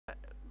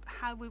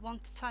how we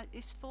want to take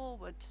this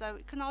forward. So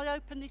can I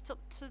open it up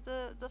to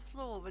the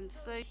floor and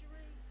see?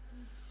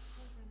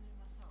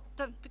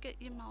 Don't forget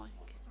your mic.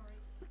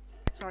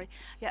 Sorry.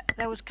 Yeah,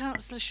 there was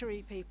Councillor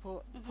Cherie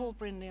people, Paul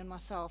Brindley and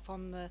myself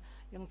on the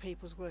Young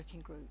People's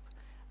Working Group,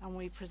 and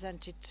we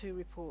presented 2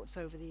 reports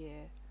over the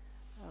year,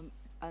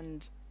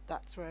 and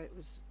that's where it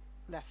was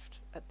left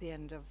at the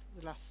end of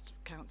the last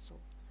council.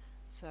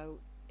 So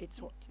it's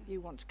what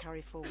you want to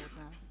carry forward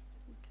now.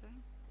 Okay.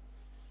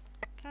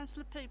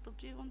 Councillor People,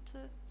 do you want to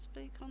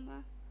speak on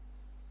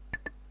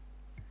that?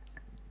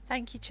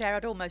 Thank you, Chair.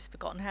 I'd almost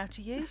forgotten how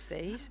to use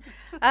these.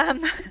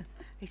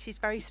 It is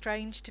very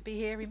strange to be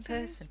here in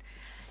person.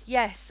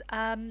 Yes,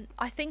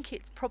 I think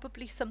it's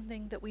probably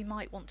something that we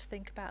might want to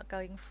think about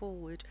going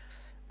forward.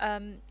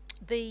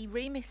 The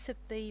remit of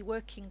the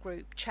working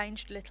group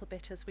changed a little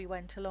bit as we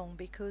went along,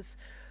 because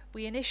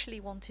we initially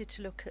wanted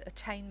to look at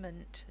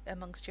attainment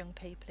amongst young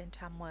people in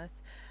Tamworth,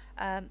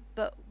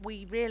 but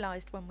we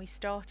realised when we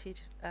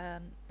started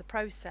the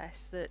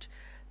process that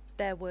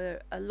there were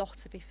a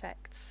lot of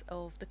effects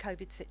of the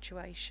COVID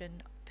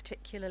situation,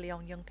 particularly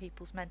on young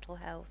people's mental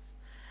health.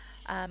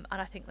 And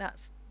I think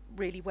that's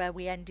really where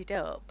we ended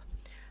up.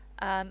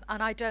 And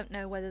I don't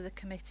know whether the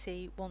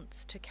committee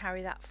wants to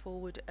carry that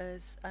forward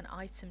as an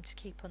item to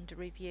keep under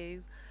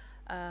review,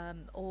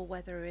 or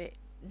whether it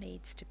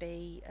needs to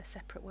be a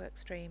separate work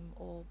stream,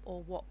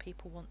 or what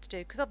people want to do.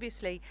 Because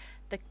obviously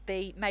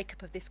the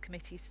makeup of this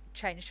committee's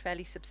changed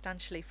fairly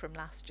substantially from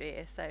last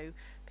year, so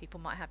people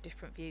might have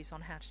different views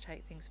on how to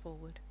take things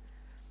forward.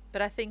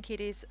 But I think it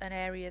is an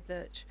area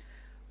that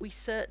we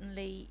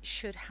certainly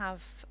should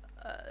have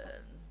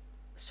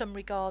some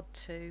regard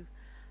to.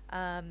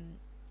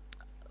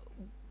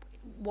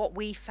 What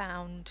we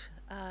found,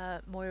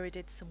 Moira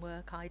did some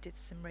work, I did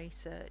some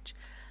research,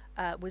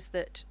 was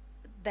that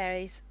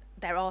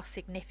there are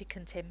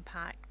significant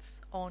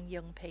impacts on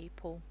young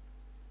people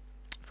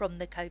from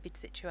the COVID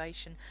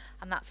situation,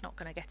 and that's not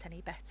going to get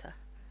any better.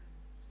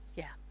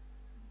 Yeah.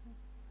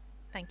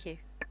 Thank you.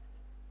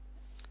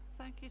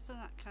 Thank you for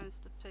that,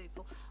 Councillor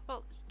People.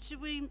 Well,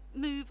 should we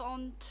move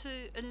on to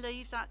and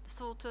leave that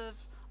sort of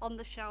on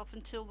the shelf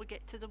until we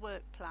get to the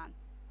work plan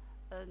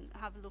and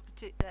have a look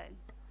at it then?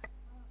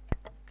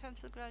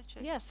 Councillor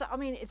Graycheck? Yes, I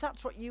mean, if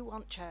that's what you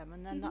want,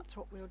 Chairman, then that's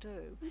what we'll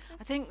do. Okay.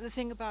 I think the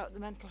thing about the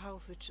mental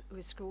health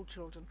with school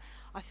children,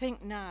 I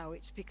think now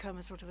it's become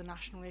a sort of a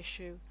national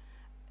issue.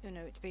 You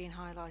know, it's being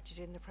highlighted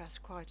in the press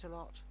quite a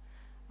lot,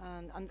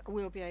 and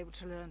we'll be able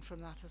to learn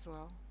from that as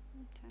well.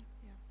 Okay.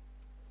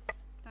 Yeah.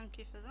 Thank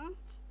you for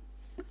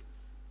that.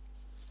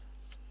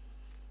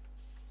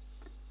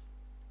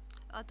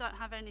 I don't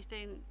have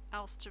anything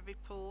else to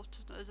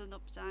report as an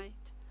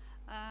update.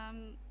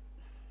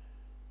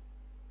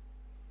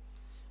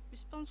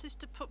 Responses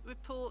to put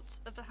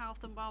reports of the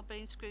Health and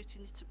Wellbeing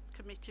Scrutiny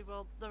Committee,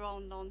 well, there are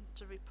none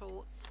to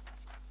report.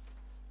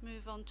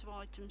 Move on to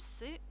item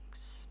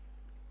 6.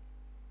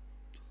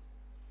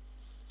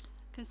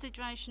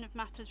 Consideration of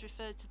matters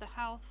referred to the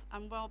Health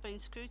and Wellbeing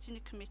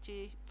Scrutiny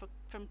Committee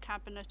from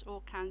Cabinet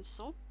or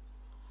Council.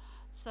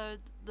 So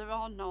there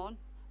are none,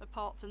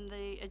 apart from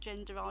the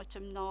agenda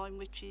item 9,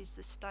 which is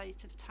the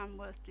State of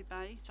Tamworth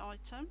debate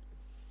item.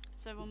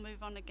 So we'll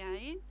move on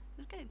again.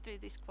 We're getting through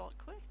this quite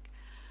quick.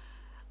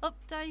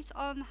 Update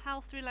on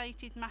health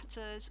related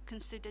matters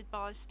considered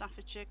by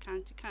Staffordshire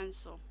County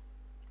Council.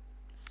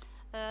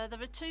 There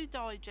are 2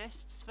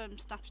 digests from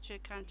Staffordshire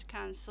County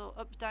Council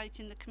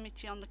updating the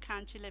committee on the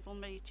county level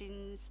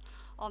meetings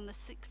on the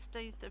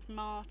 16th of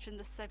March and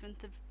the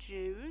 7th of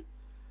June.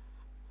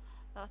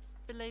 I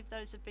believe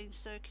those have been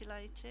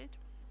circulated.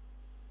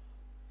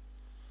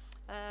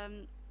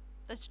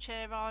 As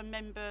Chair, I'm a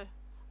member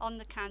on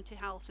the County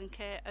Health and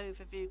Care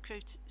Overview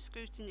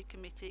Scrutiny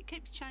Committee. It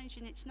keeps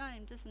changing its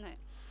name, doesn't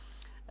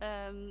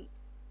it?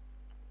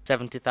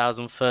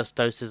 70,000 first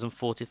doses and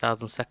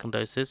 40,000 second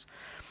doses.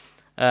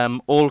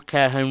 All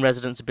care home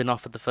residents have been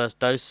offered the first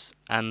dose,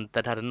 and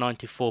they'd had a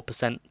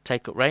 94%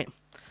 take-up rate.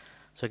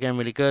 So again,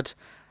 really good.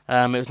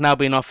 It was now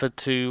being offered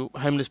to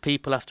homeless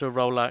people after a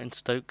rollout in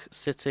Stoke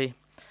City,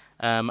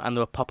 and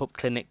there were pop-up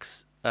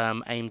clinics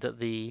aimed at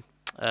the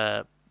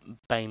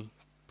BAME.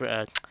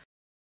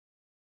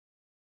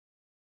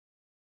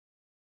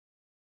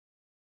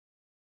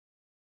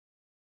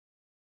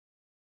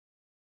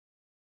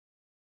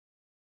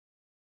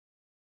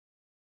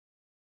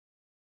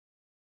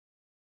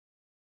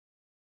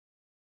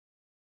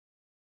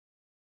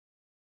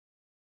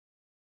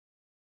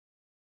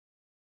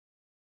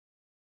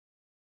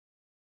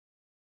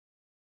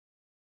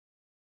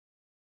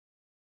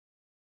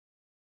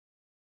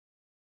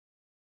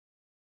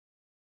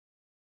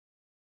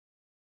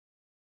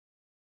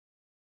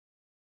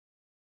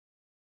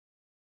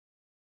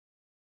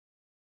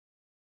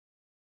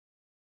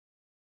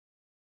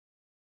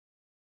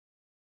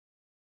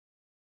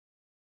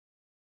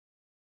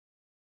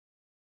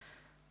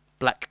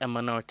 Black and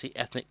minority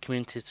ethnic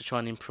communities to try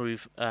and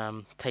improve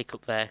take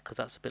up there, because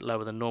that's a bit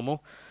lower than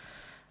normal.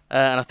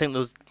 And I think there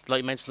was,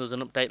 like you mentioned, there was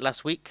an update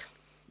last week.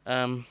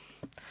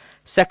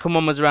 Second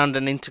one was around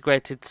an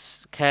integrated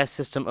care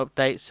system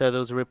update. So there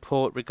was a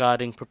report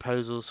regarding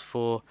proposals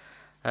for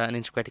an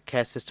integrated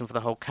care system for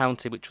the whole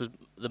county, which was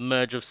the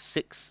merge of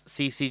 6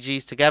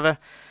 CCGs together,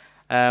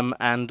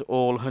 and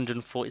all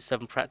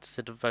 147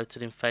 practices have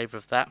voted in favour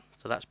of that.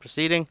 So that's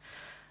proceeding.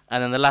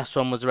 And then the last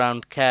one was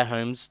around care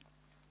homes.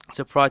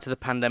 So prior to the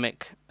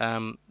pandemic,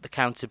 the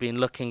county had been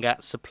looking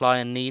at supply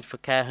and need for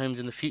care homes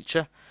in the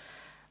future.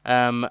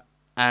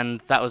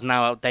 And that was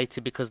now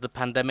outdated because of the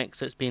pandemic,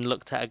 so it's been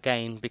looked at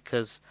again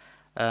because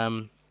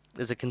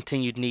there's a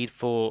continued need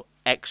for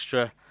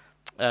extra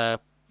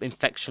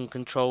infection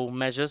control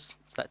measures.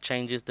 So that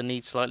changes the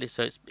need slightly,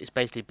 so it's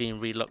basically being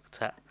re-looked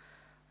at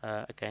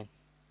again.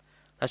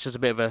 That's just a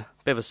bit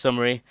of a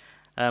summary.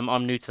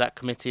 I'm new to that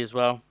committee as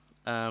well,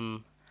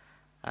 and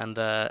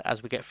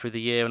as we get through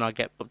the year and I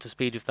get up to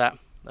speed with that,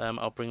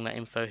 I'll bring that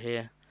info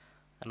here,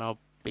 and I'll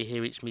be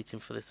here each meeting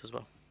for this as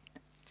well.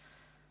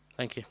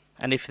 Thank you.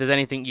 And if there's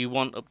anything you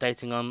want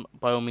updating on,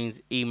 by all means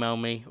email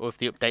me, or if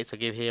the updates I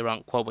give here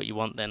aren't quite what you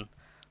want, then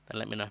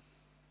let me know.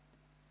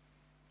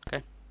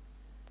 Okay.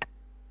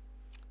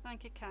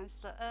 Thank you,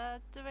 Councillor.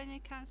 Do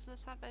any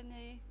councillors have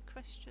any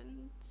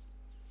questions?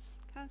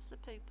 Councillor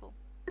People.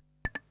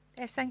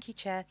 Yes, thank you,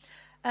 Chair.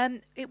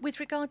 With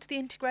regard to the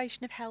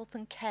integration of health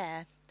and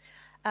care,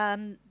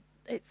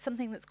 it's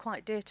something that's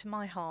quite dear to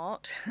my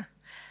heart.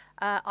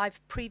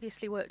 I've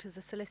previously worked as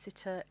a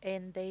solicitor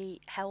in the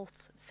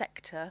health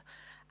sector,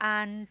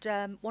 and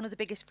one of the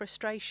biggest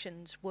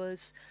frustrations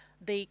was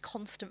the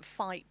constant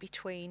fight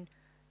between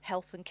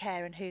health and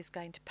care and who's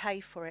going to pay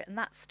for it, and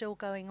that's still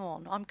going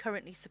on. I'm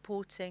currently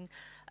supporting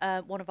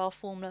one of our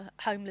former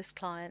homeless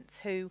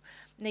clients who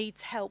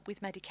needs help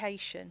with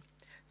medication.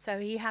 So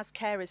he has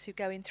carers who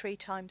go in 3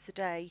 times a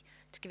day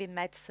to give him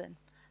medicine,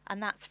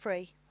 and that's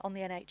free on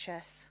the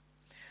NHS.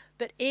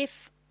 But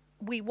if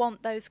we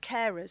want those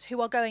carers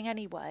who are going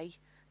anyway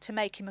to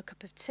make him a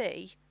cup of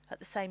tea at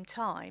the same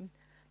time,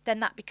 then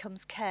that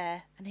becomes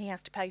care and he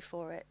has to pay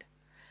for it,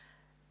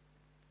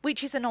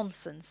 which is a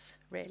nonsense,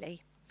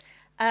 really.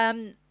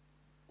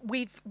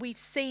 We've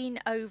seen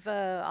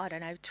over, I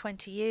don't know,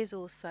 20 years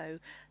or so,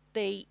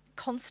 the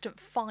constant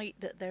fight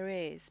that there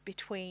is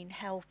between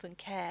health and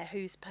care,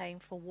 who's paying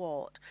for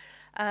what.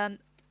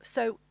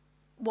 So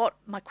what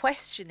my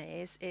question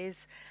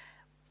is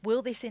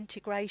will this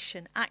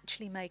integration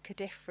actually make a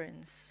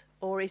difference,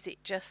 or is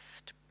it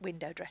just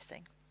window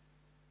dressing?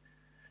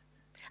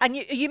 And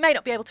you may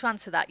not be able to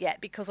answer that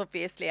yet, because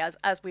obviously,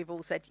 as we've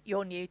all said,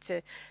 you're new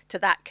to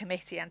that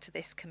committee and to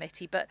this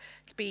committee, but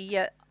it'd be,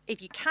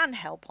 if you can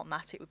help on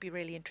that, it would be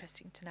really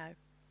interesting to know.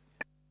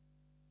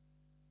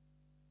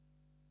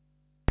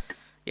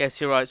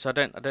 Yes, you're right. So I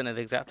don't know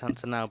the exact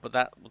answer now, but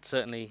that would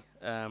certainly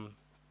be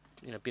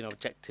an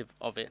objective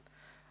of it.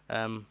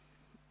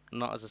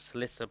 Not as a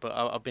solicitor, but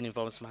I've been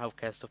involved in some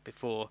healthcare stuff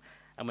before,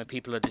 and when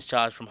people are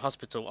discharged from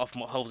hospital,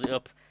 often what holds it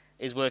up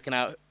is working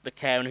out the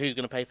care and who's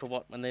going to pay for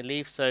what when they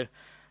leave. So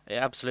it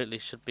absolutely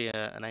should be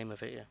an aim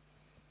of it, yeah.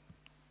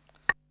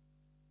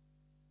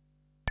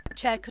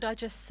 Chair, could I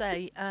just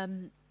say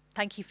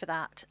thank you for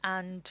that,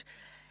 and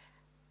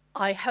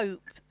I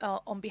hope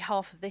on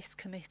behalf of this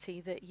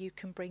committee that you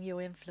can bring your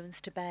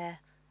influence to bear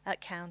at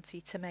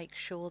county to make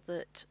sure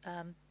that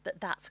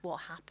that's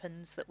what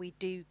happens, that we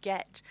do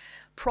get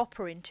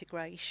proper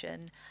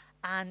integration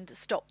and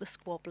stop the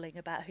squabbling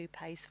about who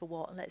pays for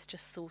what, and let's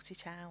just sort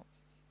it out.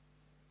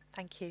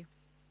 Thank you.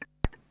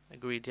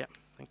 Agreed, yeah.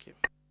 Thank you.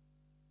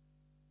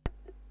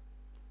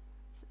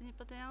 Does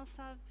anybody else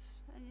have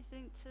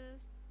anything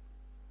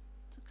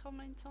to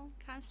comment on?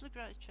 Councillor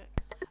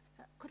Greychicks.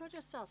 Could I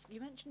just ask, you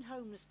mentioned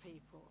homeless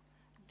people.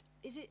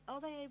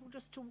 Are they able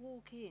just to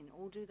walk in,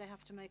 or do they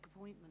have to make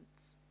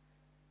appointments?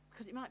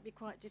 Because it might be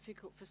quite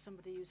difficult for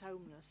somebody who's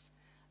homeless.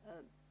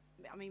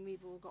 I mean,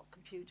 we've all got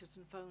computers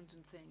and phones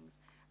and things,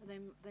 and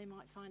they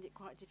might find it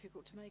quite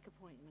difficult to make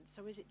appointments.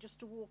 So is it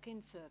just a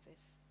walk-in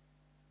service?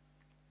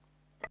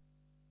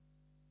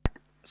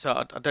 So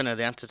I don't know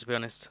the answer, to be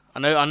honest. I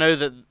know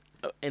that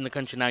in the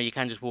country now you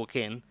can just walk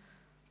in,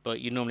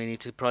 but you normally need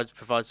to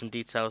provide some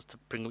details to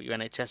bring up your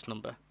NHS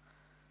number.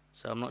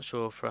 So I'm not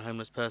sure for a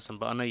homeless person,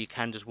 but I know you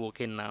can just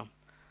walk in now.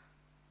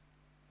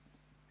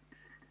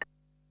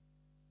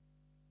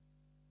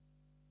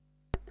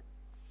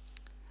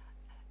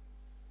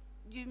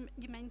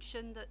 You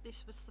mentioned that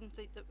this was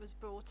something that was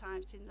brought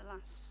out in the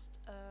last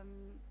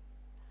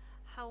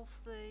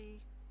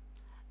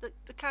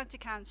the County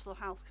Council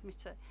Health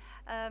Committee,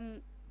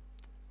 and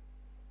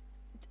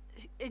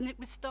it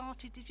was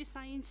started, did you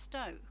say, in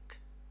Stoke?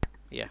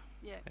 Yeah.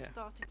 Yeah, it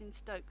started in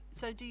Stoke.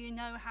 So do you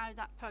know how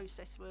that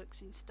process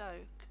works in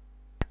Stoke?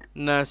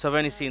 No, so I've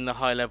only seen the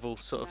high-level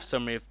sort of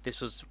summary of this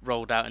was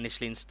rolled out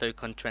initially in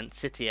Stoke-on-Trent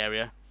city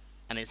area,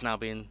 and it's now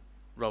being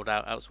rolled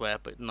out elsewhere,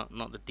 but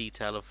not the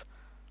detail of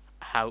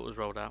how it was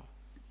rolled out.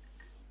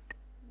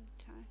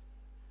 Okay.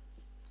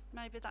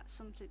 Maybe that's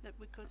something that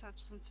we could have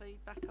some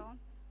feedback on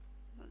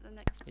at the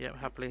next. Yeah,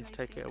 happily next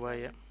take it meeting, away.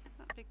 please. Yeah.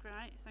 That'd be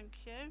great. Thank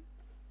you.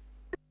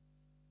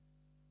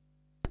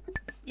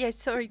 Yeah,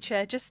 sorry,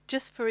 Chair.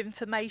 Just for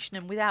information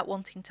and without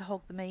wanting to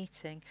hog the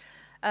meeting,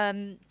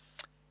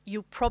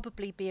 you'll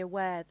probably be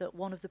aware that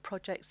one of the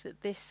projects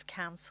that this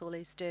council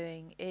is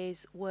doing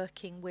is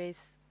working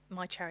with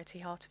my charity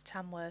Heart of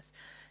Tamworth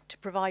to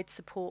provide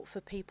support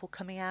for people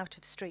coming out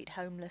of street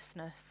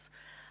homelessness.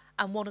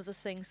 And one of the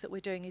things that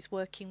we're doing is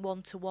working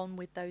one-to-one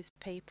with those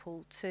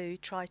people to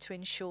try to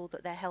ensure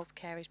that their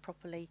healthcare is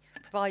properly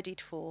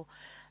provided for.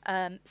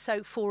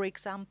 So, for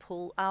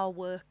example, our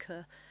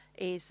worker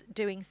is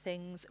doing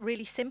things,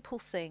 really simple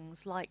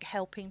things, like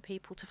helping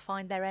people to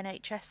find their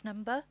NHS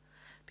number,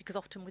 because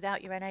often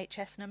without your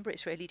NHS number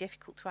it's really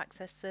difficult to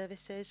access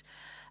services.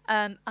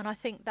 And I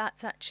think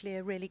that's actually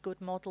a really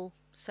good model.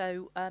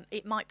 So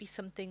it might be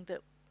something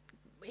that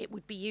it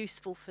would be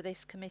useful for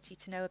this committee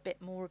to know a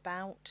bit more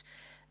about.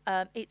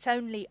 It's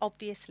only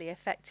obviously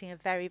affecting a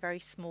very, very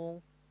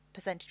small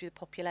percentage of the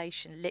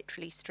population,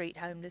 literally street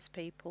homeless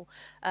people,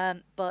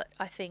 but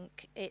I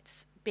think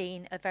it's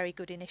been a very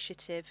good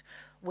initiative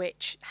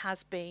which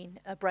has been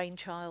a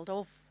brainchild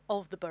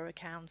of the Borough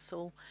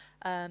Council,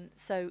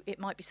 so it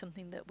might be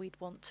something that we'd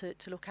want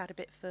to look at a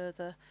bit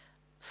further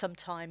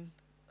sometime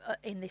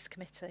in this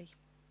committee.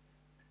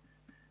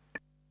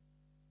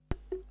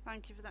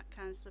 Thank you for that,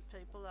 Councillor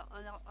People.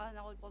 I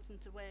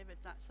wasn't aware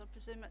of that, so I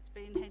presume that's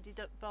being headed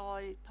up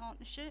by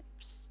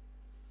partnerships?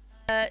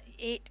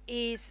 It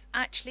is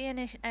actually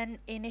an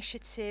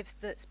initiative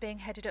that's being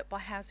headed up by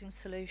Housing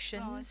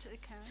Solutions. Right,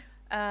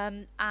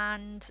 okay.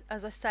 And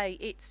as I say,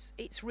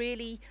 it's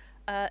really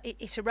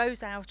it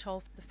arose out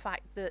of the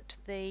fact that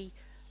the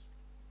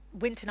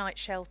winter night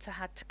shelter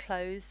had to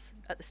close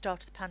at the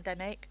start of the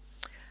pandemic,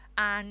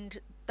 and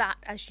that,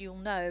 as you'll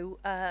know,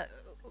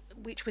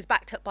 which was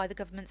backed up by the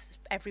government's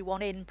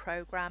Everyone In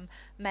programme,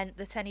 meant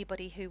that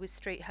anybody who was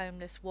street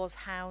homeless was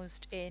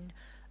housed in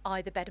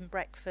either bed and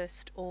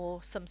breakfast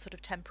or some sort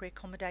of temporary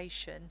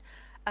accommodation.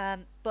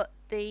 But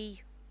the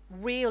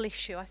real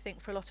issue, I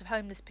think, for a lot of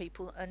homeless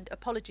people, and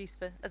apologies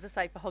for, as I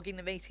say, for hogging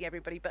the meeting,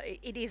 everybody, but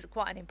it is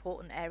quite an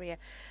important area.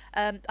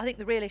 I think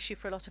the real issue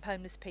for a lot of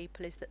homeless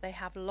people is that they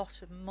have a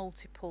lot of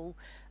multiple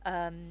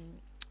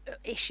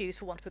issues,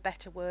 for want of a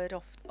better word,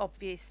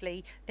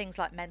 obviously things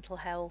like mental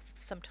health,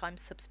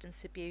 sometimes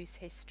substance abuse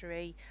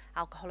history,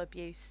 alcohol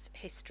abuse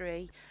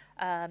history,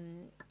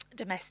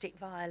 domestic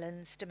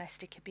violence,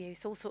 domestic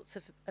abuse, all sorts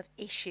of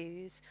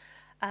issues,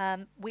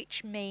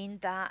 which mean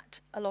that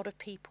a lot of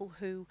people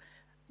who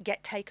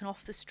get taken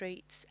off the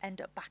streets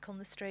end up back on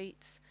the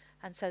streets.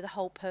 And so the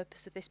whole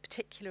purpose of this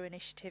particular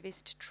initiative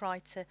is to try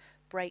to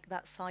break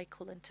that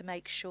cycle and to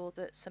make sure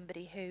that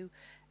somebody who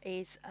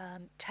is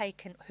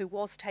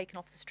was taken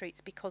off the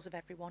streets because of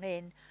Everyone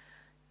In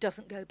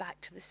doesn't go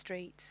back to the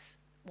streets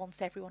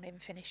once Everyone In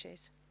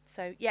finishes.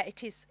 So yeah,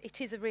 it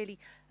is a really,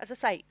 as I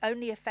say,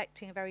 only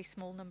affecting a very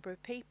small number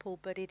of people,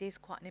 but it is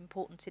quite an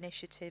important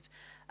initiative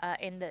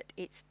in that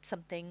it's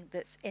something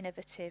that's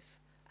innovative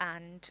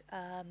and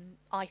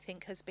I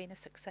think has been a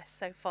success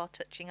so far,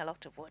 touching a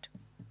lot of wood.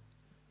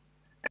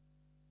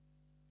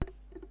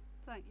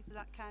 Thank you for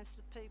that,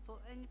 Councillor People.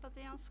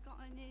 Anybody else got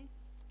any?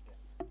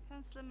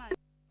 Councillor May.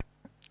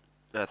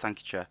 Thank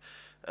you, Chair.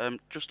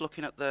 Just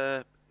looking at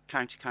the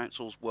County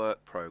Council's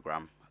work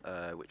programme,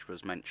 which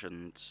was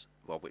mentioned,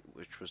 well,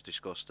 which was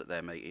discussed at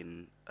their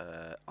meeting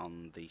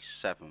on the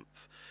 7th.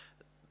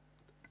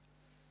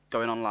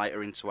 Going on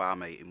later into our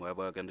meeting, where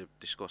we're going to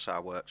discuss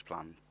our works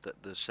plan,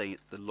 that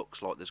there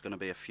looks like there's going to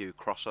be a few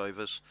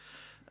crossovers,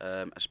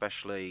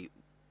 especially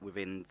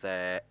within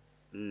their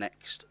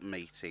next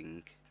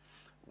meeting,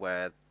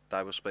 where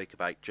they will speak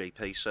about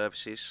GP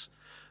services.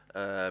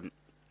 I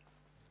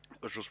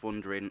was just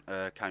wondering,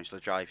 Councillor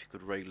Jay, if you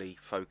could really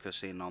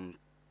focus in on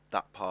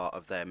that part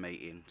of their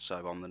meeting,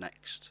 so on the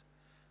next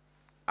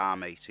our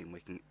meeting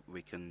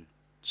we can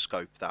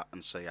scope that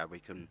and see how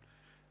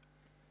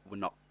we're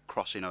not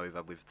crossing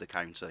over with the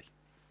county,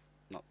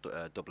 not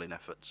doubling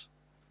efforts.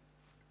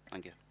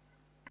 Thank you.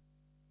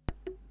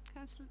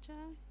 Councillor Jay.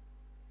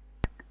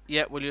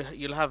 Yeah, well,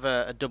 you'll have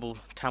a double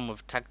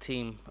Tamworth tag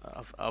team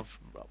of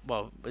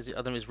well, I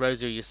think it's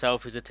Rosie or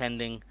yourself who's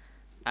attending,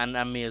 and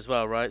me as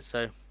well, right?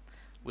 So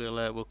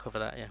we'll cover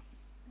that, yeah.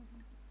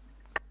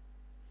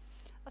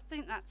 I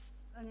think that's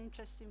an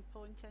interesting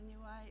point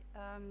anyway,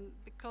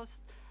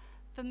 because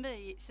for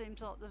me it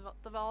seems like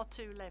there are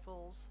two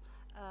levels,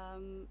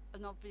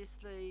 and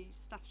obviously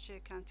Staffordshire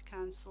County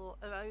Council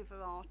are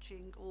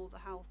overarching all the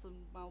health and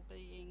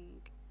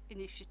wellbeing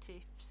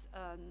initiatives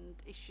and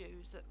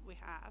issues that we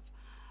have,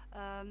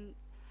 and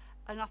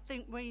I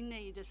think we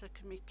need, as a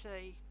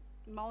committee,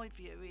 my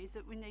view is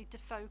that we need to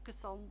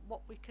focus on what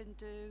we can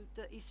do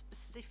that is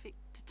specific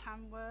to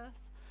Tamworth.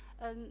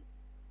 And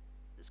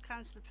as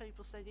Councillor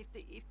People said,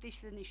 if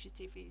this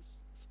initiative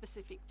is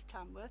specific to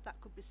Tamworth, that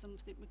could be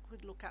something we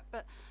could look at,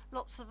 but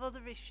lots of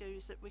other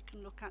issues that we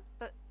can look at,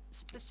 but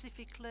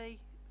specifically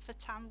for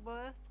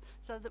Tamworth,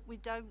 so that we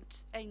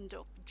don't end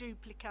up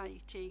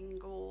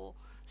duplicating or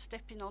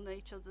stepping on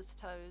each other's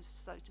toes,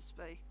 so to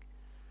speak.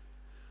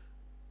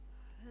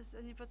 Has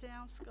anybody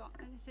else got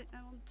anything they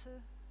want to?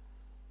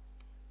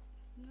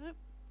 Nope.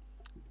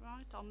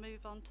 Right, I'll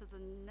move on to the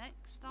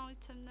next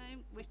item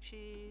then, which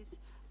is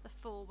the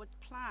forward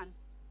plan.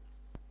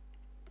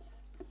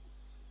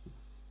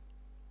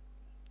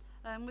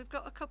 We've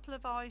got a couple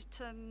of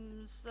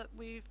items that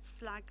we've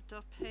flagged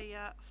up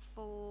here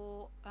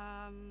for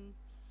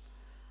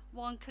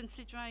one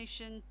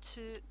consideration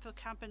for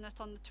Cabinet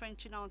on the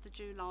 29th of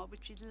July,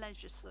 which is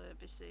leisure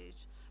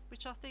services,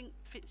 which I think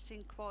fits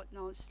in quite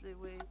nicely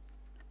with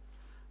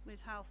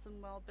health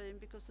and wellbeing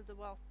because of the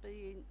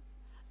wellbeing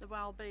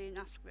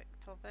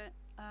aspect of it.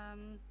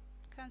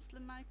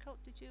 Councillor Maycock,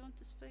 did you want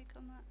to speak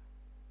on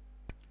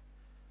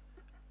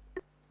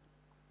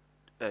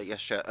that?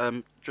 Yes, Chair.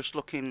 Just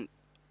looking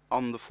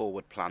on the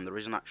forward plan, there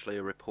isn't actually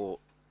a report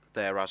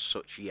there as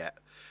such yet,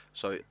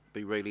 so it'd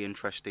be really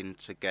interesting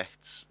to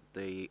get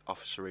the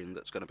officer in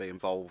that's going to be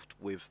involved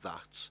with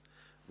that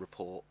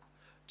report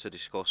to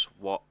discuss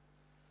what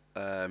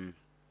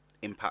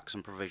impacts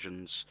and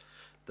provisions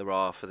there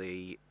are for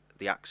the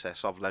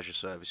access of leisure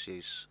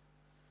services,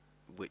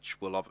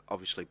 which will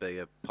obviously be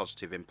a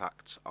positive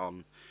impact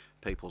on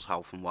people's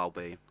health and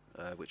well-being,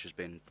 which has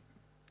been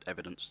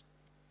evidenced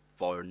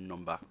via a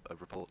number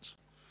of reports.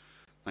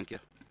 Thank you.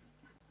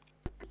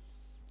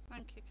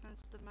 Thank you,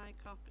 Councillor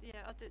Maycock.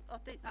 Yeah, I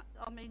think that,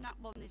 I mean, that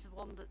one is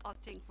one that I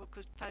think we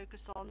could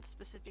focus on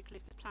specifically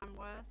for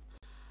Tamworth.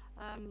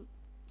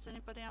 Has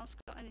anybody else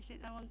got anything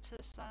they want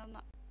to say on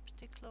that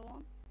particular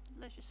one?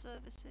 Leisure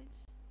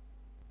services?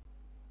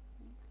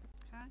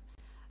 Okay.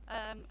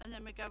 And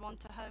then we go on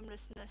to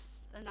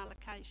homelessness and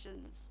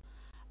allocations.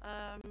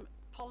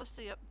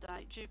 Policy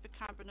update due for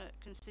Cabinet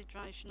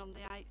consideration on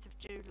the 8th of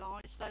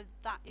July, so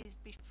that is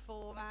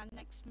before our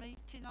next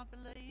meeting, I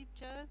believe,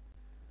 Jo?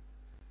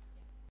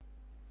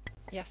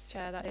 Yes,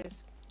 Chair, that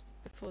is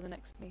before the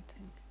next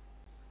meeting.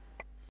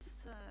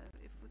 So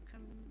if we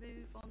can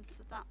move on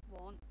to that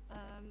one,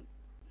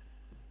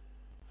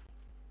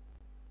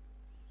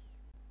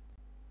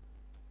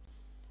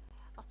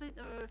 I think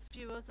there are a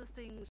few other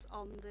things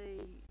on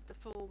the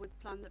forward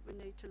plan that we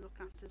need to look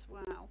at as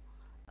well.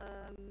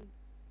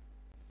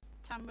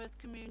 Tamworth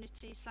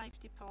Community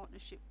Safety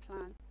Partnership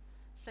Plan,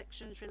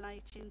 sections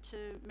relating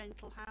to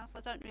mental health.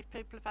 I don't know if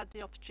people have had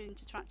the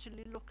opportunity to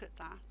actually look at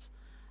that.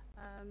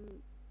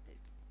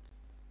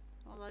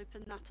 I'll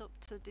open that up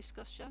to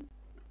discussion.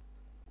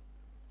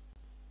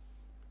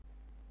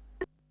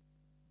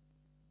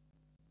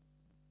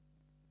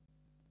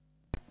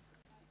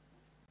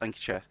 Thank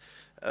you, Chair.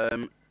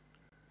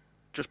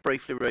 Just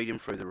briefly reading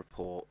through the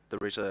report,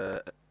 there is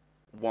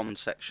one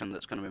section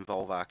that's going to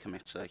involve our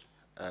committee,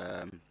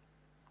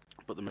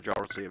 but the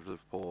majority of the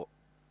report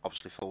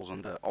obviously falls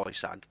under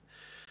ISAG,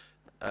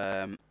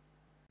 and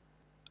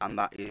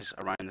that is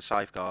around the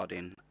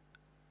safeguarding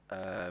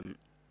to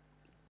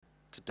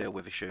deal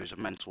with issues of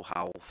mental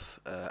health,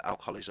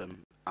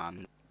 alcoholism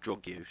and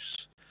drug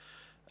use.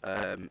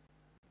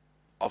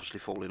 Obviously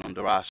falling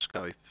under our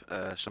scope,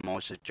 so my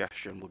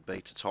suggestion would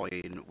be to tie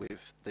in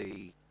with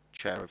the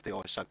chair of the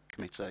ISAG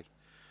committee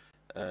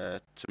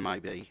to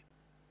maybe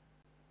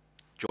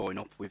join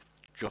up with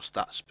just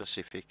that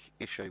specific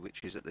issue,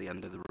 which is at the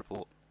end of the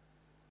report.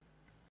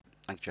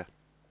 Thank you, Chair.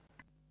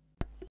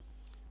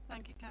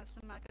 Thank you,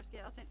 Councillor Maggott.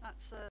 Yeah, I think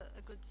that's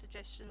a good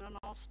suggestion, and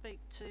I'll speak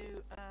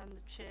to the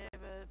chair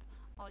of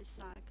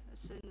ISAG as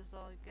soon as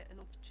I get an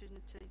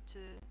opportunity to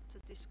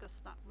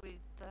discuss that with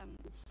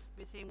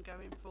him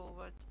going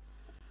forward.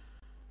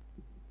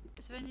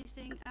 Is there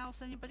anything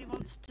else anybody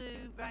wants to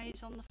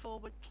raise on the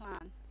forward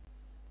plan?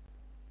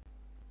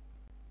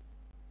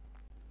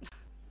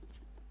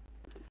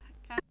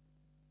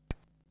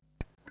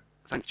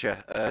 Thank you,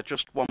 Chair.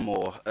 Just one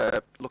more.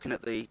 Looking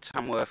at the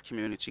Tamworth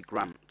community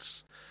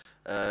grants,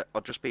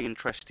 I'd just be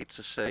interested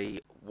to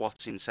see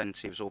what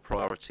incentives or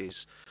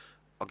priorities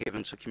are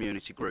given to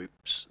community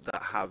groups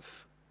that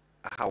have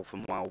a health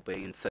and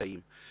wellbeing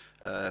theme.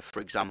 For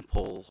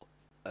example,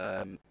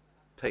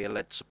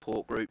 peer-led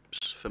support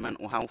groups for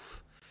mental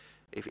health.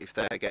 If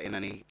they're getting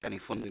any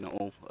funding at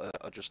all,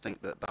 I just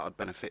think that would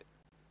benefit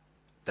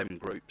them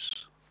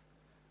groups.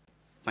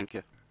 Thank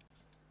you.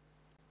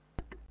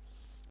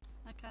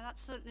 Okay,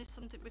 that's certainly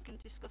something we can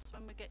discuss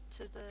when we get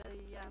to the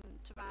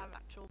to our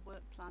actual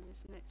work plan,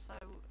 isn't it? So,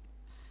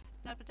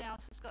 nobody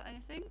else has got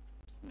anything.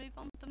 Move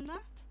on from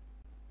that.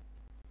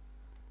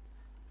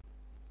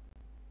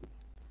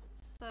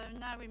 So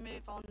now we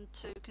move on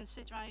to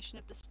consideration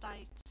of the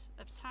State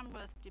of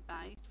Tamworth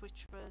debate,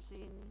 which was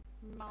in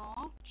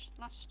March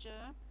last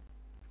year.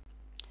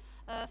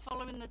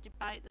 Following the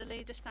debate, the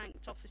leader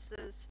thanked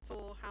officers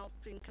for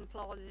helping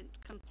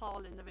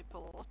compiling the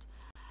report,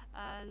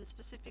 and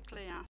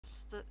specifically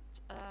asked that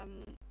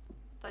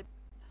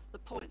the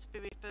points be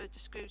referred to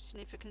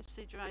scrutiny for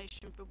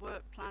consideration for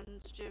work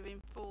plans during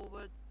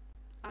forward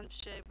and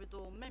shared with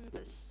all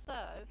members. So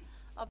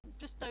I'm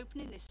just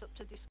opening this up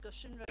to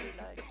discussion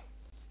really.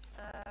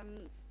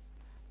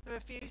 There are a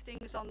few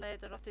things on there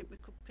that I think we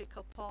could pick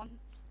up on.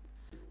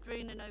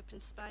 Green and open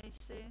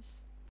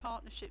spaces,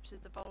 partnerships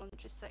with the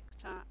voluntary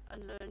sector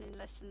and learning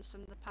lessons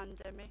from the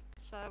pandemic.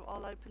 So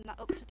I'll open that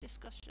up to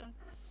discussion.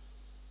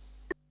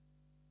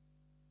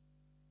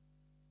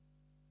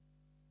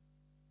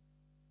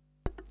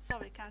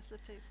 Sorry, Councillor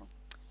People.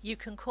 You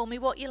can call me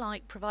what you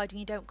like, providing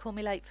you don't call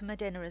me late for my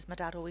dinner, as my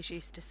dad always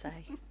used to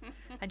say.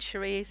 And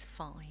Cherie is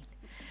fine.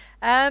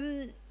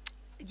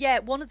 Yeah,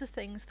 one of the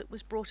things that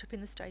was brought up in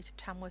the State of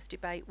Tamworth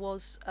debate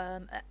was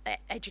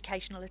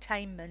educational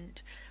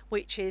attainment,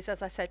 which is,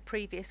 as I said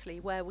previously,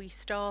 where we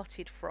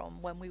started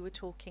from when we were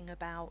talking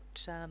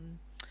about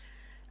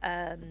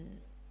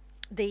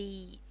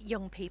the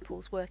young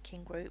people's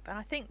working group. And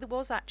I think there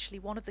was actually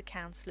one of the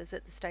councillors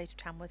at the State of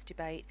Tamworth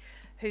debate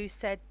who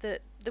said that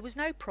there was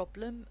no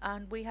problem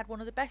and we had one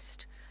of the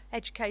best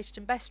educated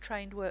and best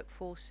trained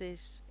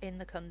workforces in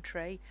the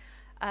country.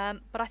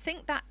 But I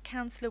think that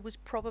councillor was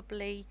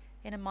probably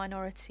in a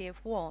minority of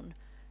one,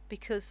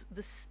 because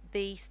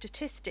the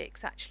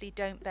statistics actually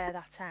don't bear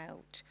that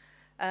out.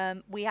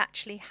 We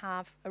actually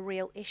have a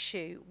real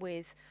issue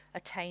with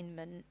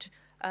attainment,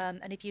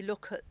 and if you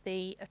look at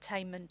the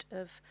attainment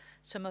of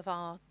some of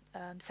our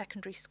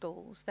secondary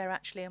schools, they're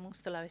actually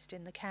amongst the lowest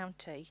in the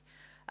county,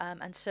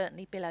 and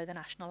certainly below the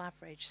national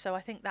average. So I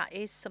think that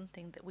is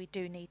something that we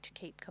do need to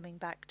keep coming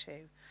back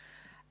to.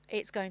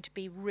 It's going to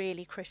be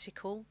really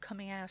critical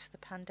coming out of the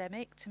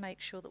pandemic to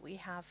make sure that we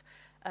have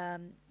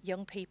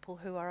young people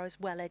who are as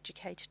well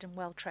educated and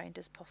well trained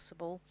as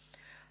possible,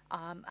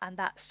 and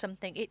that's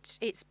something,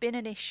 it's been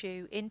an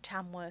issue in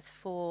Tamworth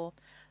for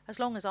as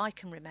long as I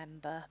can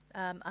remember,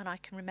 and I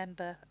can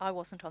remember I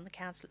wasn't on the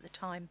council at the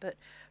time, but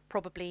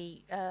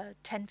probably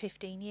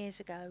 10-15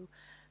 years ago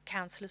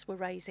councillors were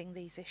raising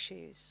these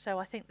issues. So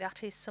I think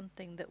that is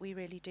something that we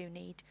really do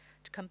need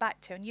to come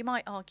back to. And you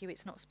might argue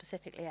it's not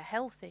specifically a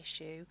health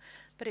issue,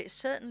 but it's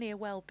certainly a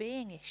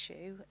well-being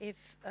issue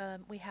if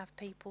we have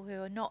people who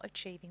are not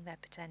achieving their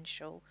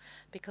potential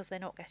because they're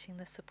not getting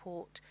the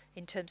support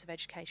in terms of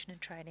education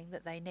and training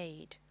that they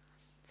need.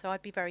 So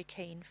I'd be very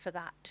keen for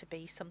that to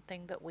be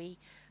something that we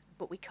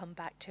come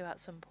back to at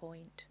some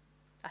point.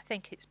 I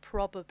think it's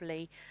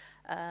probably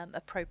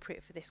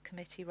appropriate for this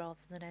committee rather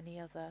than any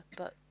other,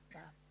 but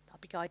I'll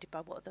be guided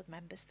by what other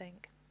members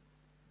think.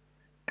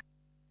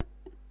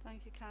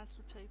 Thank you,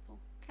 Councillor People.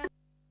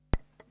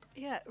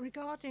 Yeah,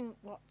 regarding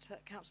what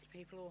Councillor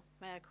People, or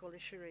Mayor Corley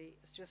Cherie,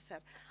 has just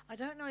said, I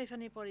don't know if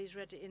anybody's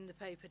read it in the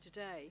paper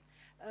today,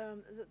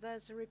 that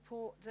there's a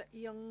report that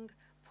young,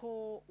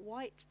 poor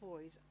white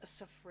boys are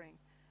suffering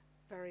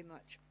very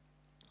much.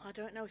 I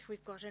don't know if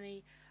we've got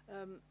any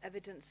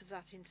evidence of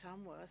that in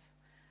Tamworth,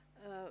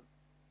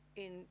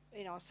 in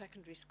our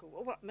secondary school,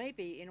 or what,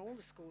 maybe in all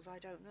the schools, I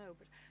don't know,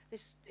 but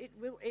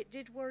it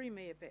did worry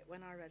me a bit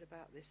when I read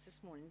about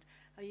this morning.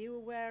 Are you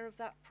aware of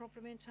that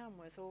problem in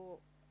Tamworth, or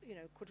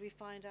could we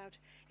find out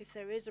if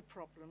there is a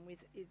problem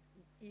with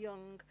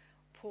young,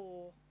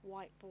 poor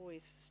white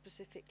boys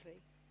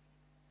specifically?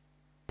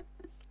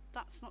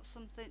 That's not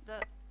something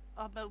that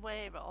I'm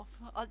aware of.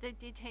 I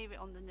did hear it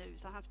on the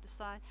news, I have to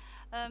say.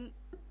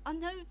 I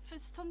know for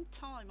some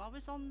time I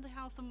was on the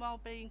Health and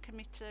Wellbeing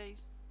Committee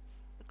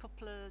a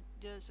couple of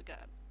years ago,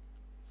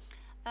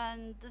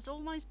 and there's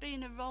always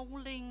been a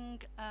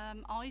rolling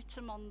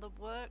item on the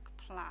work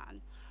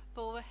plan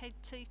for a head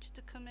teacher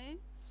to come in,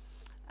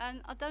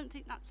 and I don't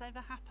think that's ever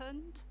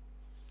happened.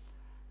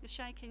 You're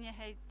shaking your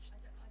head.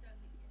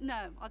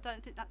 I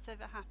don't think that's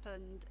ever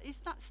happened. Is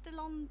that still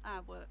on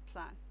our work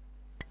plan?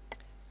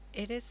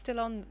 It is still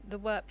on the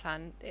work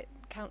plan.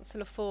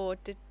 Councillor Ford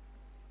did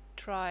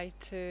try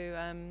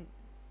to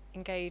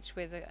engage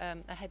with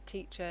a head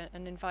teacher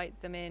and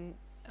invite them in,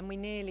 and we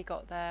nearly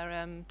got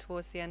there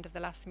towards the end of the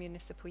last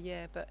municipal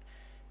year, but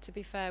to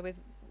be fair,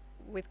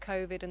 with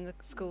COVID and the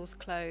schools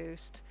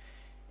closed,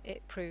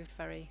 it proved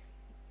very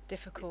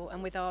difficult,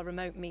 and with our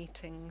remote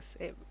meetings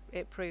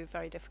it proved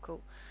very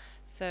difficult.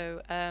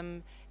 So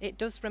it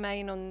does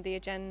remain on the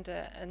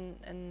agenda,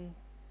 and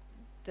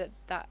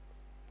that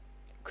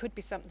could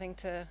be something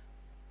to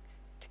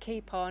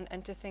keep on,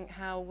 and to think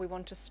how we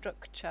want to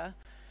structure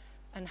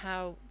and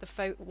how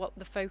what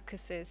the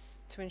focus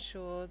is to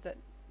ensure that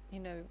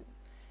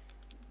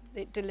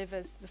it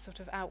delivers the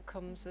sort of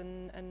outcomes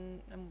and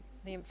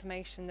the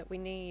information that we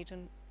need,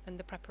 and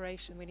the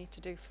preparation we need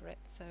to do for it.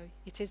 So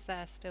it is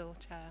there still,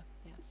 Chair.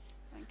 Yes.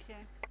 Thank you.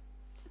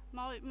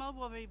 My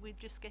worry with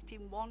just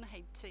getting one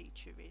head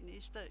teacher in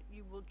is that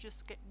you will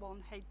just get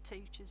one head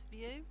teacher's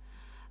view,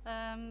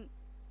 and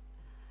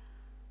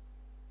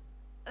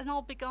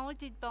I'll be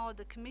guided by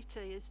the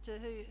committee as to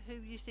who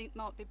you think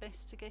might be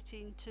best to get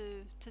in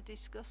to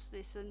discuss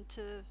this and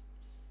to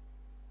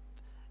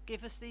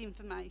give us the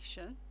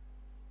information.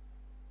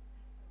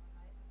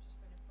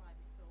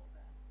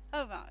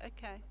 Oh right,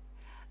 okay.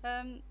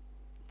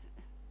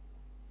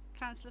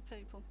 Councillor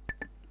People.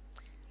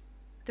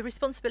 The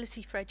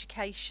responsibility for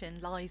education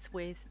lies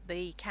with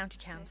the county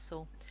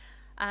council,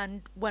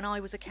 and when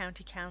I was a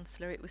county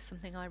councillor it was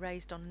something I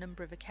raised on a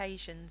number of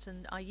occasions,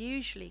 and I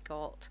usually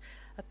got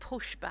a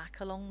pushback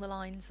along the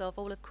lines of,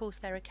 well, of course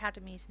they're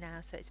academies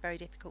now, so it's very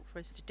difficult for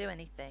us to do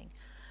anything.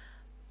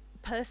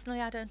 Personally,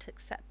 I don't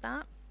accept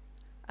that.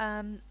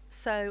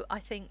 So I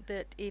think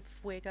that if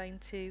we're going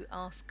to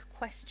ask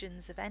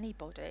questions of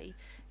anybody,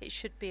 it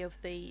should be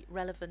of the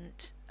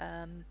relevant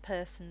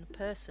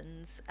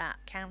persons at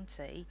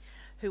county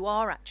who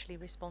are actually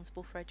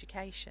responsible for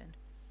education.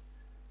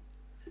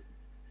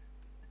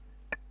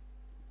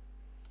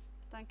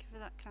 Thank you for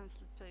that,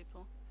 Councillor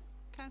People.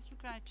 Councillor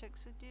Greycheck,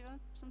 so do you have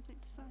something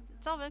to say?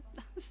 Sorry.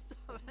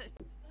 Sorry.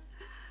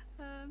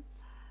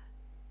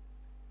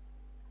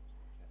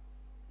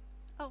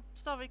 Oh,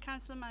 sorry,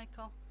 Councillor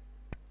Maycock.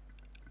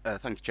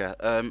 Thank you, Chair.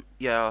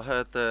 Yeah, I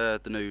heard the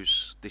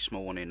news this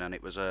morning, and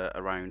it was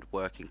around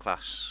working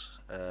class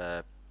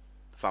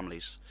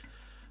families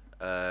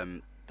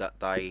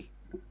that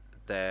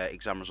their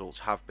exam results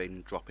have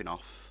been dropping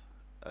off,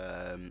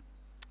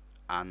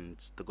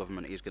 and the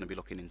government is going to be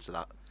looking into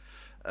that.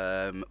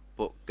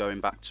 But going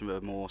back to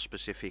a more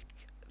specific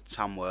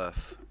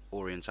Tamworth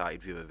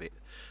orientated view of it,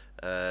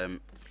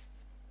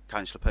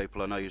 Councillor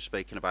People, I know you're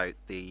speaking about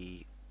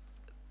the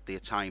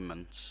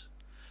attainment,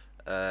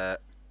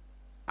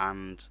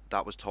 and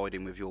that was tied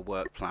in with your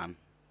work plan.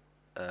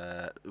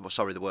 Well,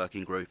 sorry, the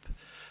working group.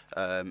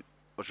 I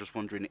was just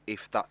wondering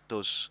if that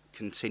does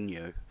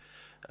continue,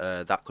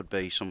 that could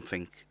be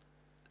something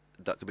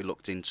that could be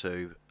looked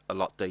into a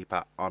lot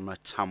deeper on a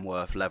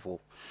Tamworth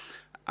level,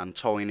 and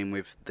tying in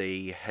with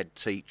the head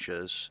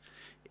teachers,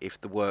 if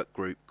the work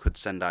group could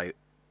send out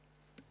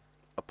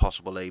a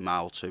possible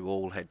email to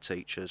all head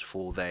teachers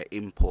for their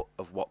input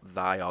of what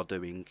they are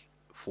doing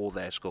for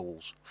their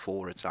schools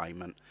for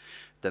attainment,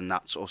 then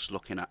that's us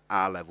looking at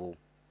our level,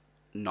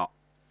 not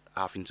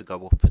having to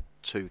go up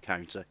to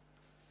county.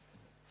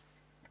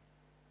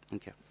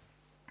 Thank you.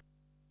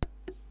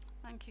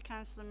 Thank you,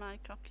 Councillor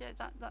Maycock. Yeah,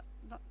 that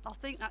I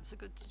think that's a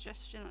good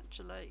suggestion,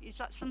 actually. Is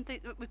that something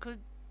that we could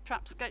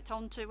perhaps get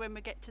onto when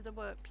we get to the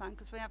work plan,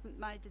 because we haven't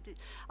made it.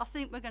 I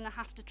think we're going to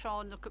have to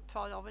try and look at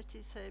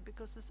priorities here,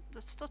 because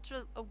there's such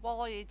a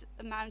wide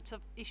amount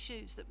of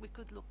issues that we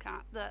could look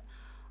at that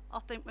I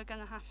think we're going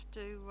to have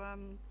to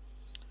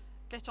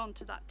get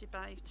onto that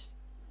debate.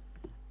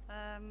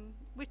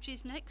 Which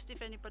is next,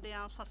 if anybody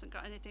else hasn't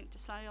got anything to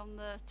say on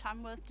the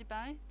Tamworth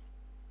debate?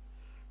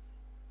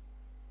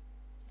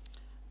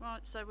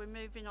 Right, so we're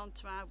moving on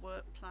to our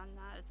work plan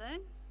now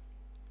then.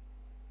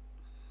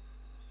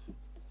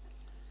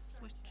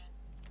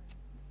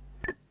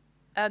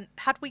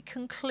 Had we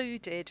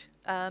concluded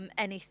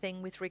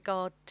anything with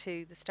regard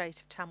to the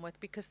state of Tamworth?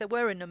 Because there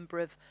were a number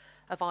of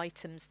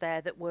items there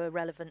that were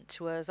relevant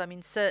to us. I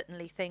mean,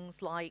 certainly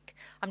things like,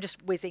 I'm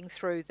just whizzing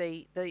through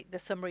the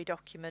summary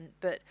document,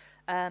 but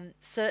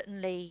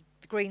certainly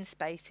the green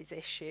spaces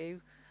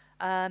issue.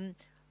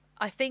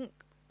 I think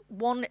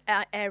one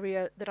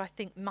area that I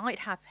think might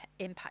have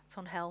impact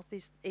on health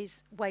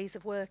is ways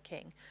of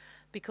working,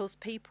 because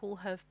people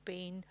have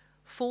been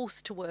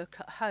forced to work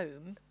at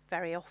home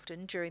very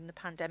often during the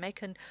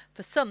pandemic, and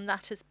for some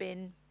that has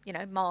been, you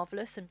know,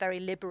 marvellous and very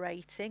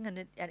liberating,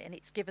 and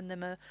it's given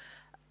them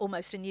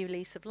almost a new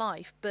lease of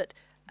life. But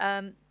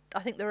I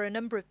think there are a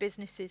number of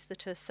businesses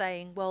that are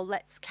saying, well,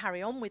 let's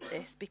carry on with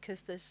this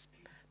because there's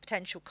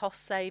potential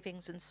cost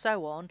savings and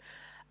so on.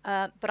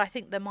 But I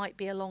think there might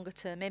be a longer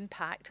term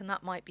impact, and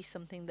that might be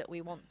something that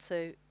we want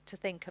to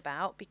think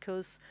about,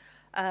 because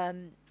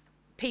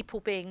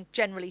people, being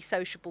generally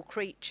sociable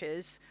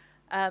creatures,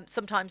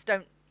 sometimes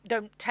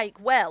don't take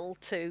well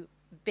to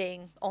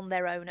being on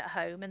their own at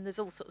home, and there's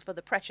all sorts of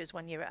other pressures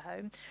when you're at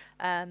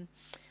home.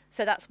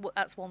 So that's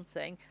one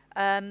thing.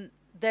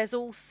 There's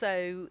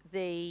also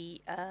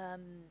the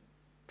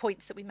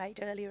points that we made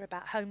earlier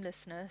about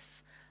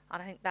homelessness,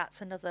 and I think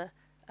that's another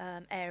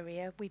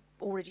area. We've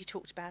already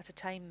talked about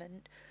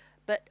attainment,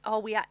 but are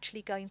we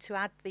actually going to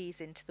add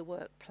these into the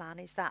work plan?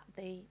 Is that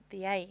the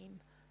aim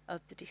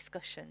of the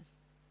discussion?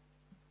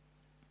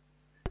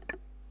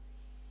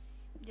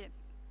 Yeah,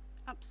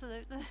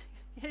 absolutely.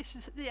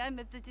 Yes, the aim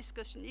of the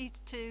discussion is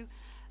to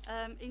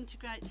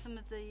integrate some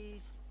of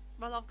these.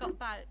 Well, I've got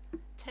about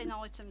 10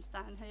 items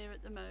down here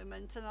at the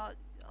moment, and I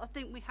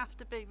think we have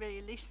to be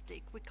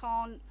realistic. We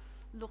can't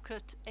look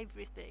at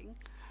everything,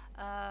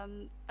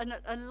 and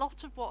a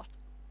lot of what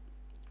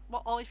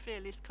I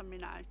feel is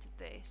coming out of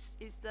this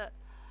is that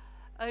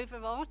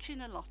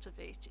overarching a lot of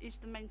it is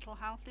the mental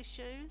health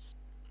issues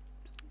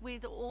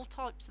with all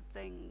types of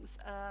things,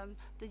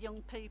 the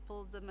young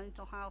people, the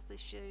mental health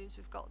issues,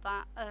 we've got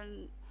that,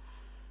 and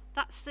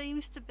that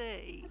seems to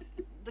be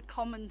the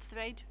common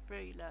thread,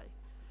 really.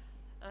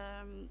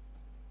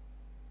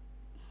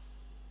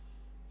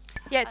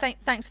 Yeah,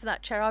 thanks for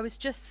that, Chair. I was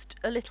just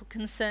a little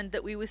concerned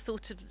that we were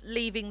sort of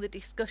leaving the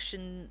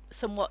discussion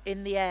somewhat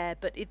in the air,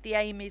 but if the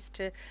aim is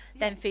to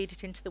then feed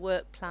it into the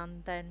work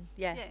plan, then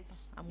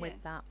yes, I'm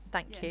with that.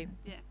 Thank you.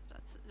 Yeah,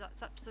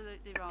 that's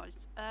absolutely right.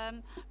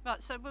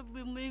 Right, so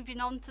we're moving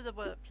on to the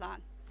work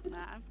plan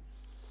now.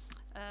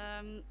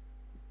 I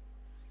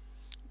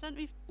don't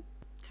know if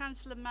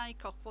Councillor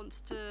Maycock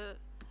wants to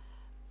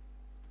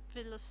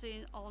fill us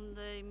in on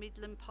the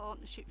Midland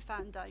Partnership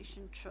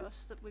Foundation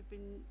Trust that we've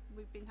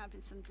been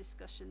having some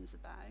discussions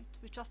about,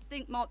 which I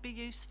think might be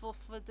useful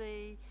for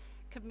the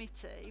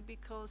committee,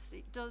 because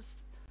it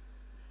does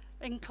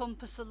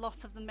encompass a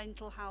lot of the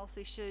mental health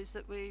issues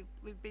that we've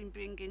been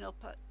bringing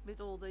up with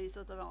all these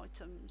other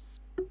items.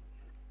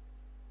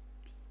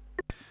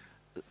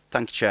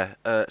 Thank you, Chair.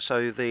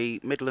 So the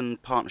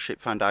Midland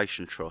Partnership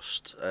Foundation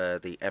Trust,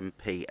 the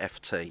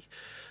MPFT,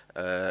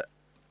 are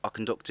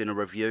conducting a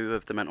review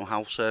of the mental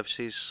health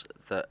services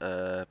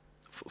that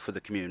for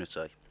the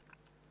community,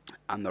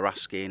 and they're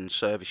asking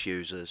service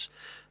users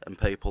and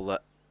people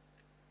that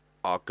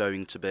are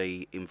going to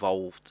be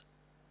involved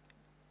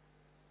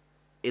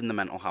in the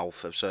mental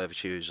health of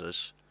service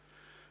users,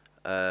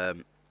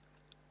 and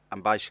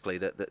basically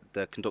that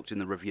they're conducting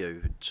the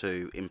review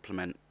to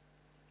implement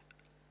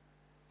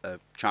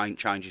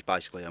changes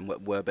basically, and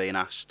we're being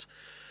asked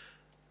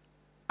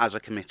as a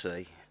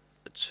committee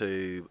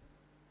to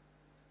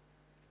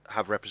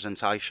have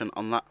representation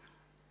on that,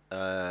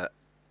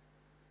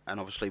 and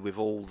obviously with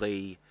all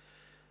the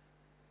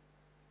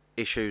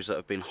issues that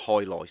have been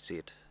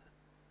highlighted,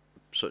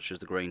 such as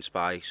the green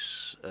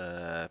space,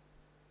 the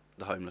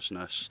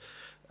homelessness,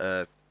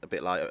 a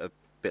bit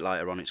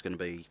later on it's going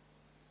to be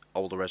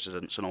older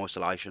residents and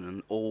isolation,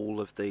 and all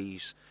of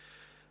these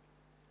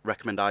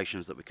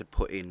recommendations that we could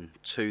put in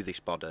to this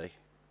body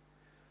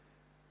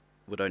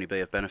would only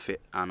be of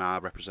benefit, and our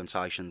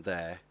representation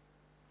there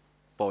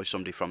by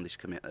somebody from this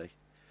committee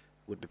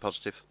would be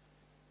positive.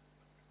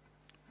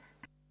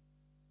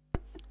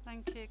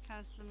 Thank you,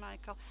 Councillor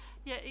Michael.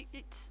 Yeah,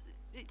 it's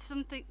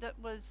something that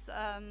was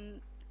I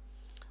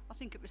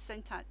think it was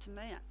sent out to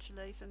me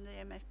actually from the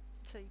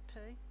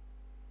MFTP,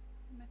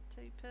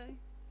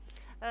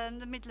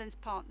 the Midlands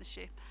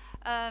Partnership,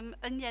 and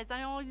yeah,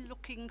 they are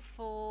looking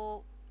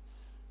for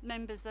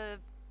members of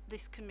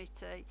this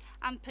committee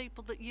and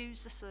people that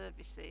use the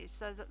services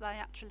so that they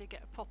actually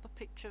get a proper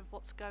picture of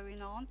what's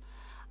going on.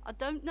 I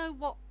don't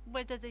know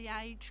whether the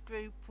age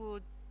group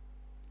would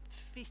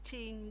fit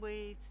in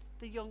with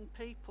the young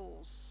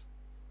people's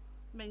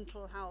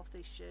mental health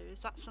issues.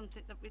 That's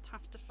something that we'd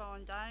have to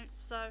find out.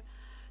 So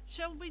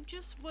shall we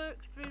just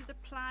work through the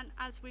plan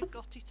as we've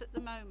got it at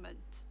the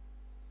moment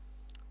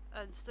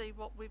and see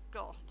what we've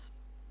got?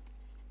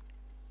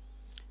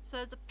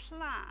 So the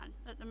plan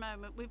at the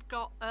moment, we've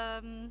got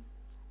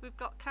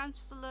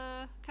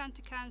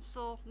county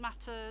council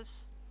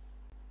matters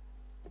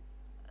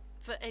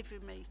for every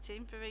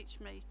meeting, for each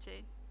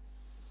meeting.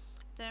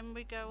 Then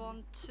we go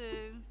on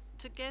to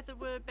Together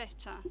We're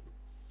Better,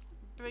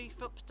 brief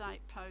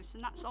update post,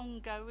 and that's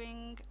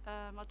ongoing.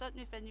 I don't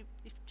know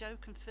if Joe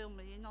can fill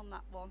me in on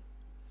that one.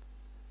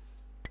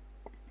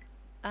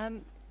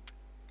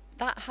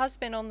 That has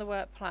been on the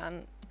work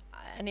plan,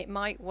 and it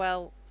might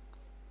well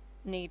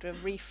need a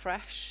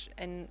refresh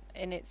in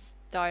its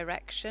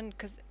direction,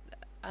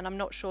 and I'm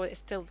not sure it's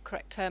still the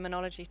correct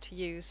terminology to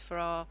use for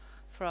our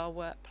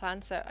work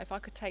plan. So if I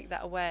could take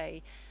that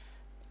away,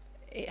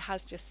 it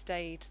has just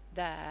stayed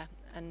there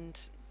and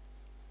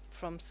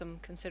from some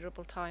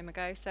considerable time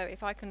ago. So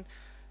if I can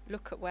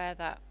look at where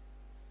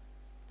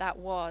that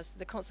was,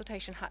 the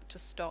consultation had to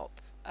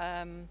stop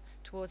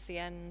towards the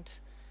end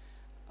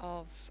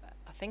of,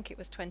 I think it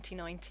was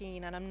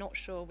 2019, and I'm not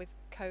sure with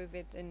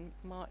COVID in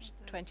March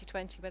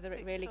 2020 whether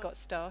it really got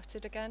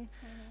started again,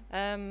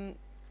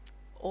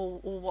 or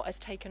what has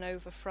taken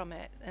over from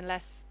it,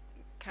 unless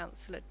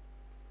Councillor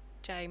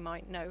Jay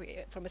might know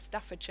it from a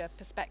Staffordshire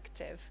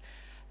perspective,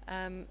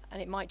 and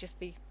it might just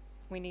be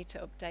we need to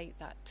update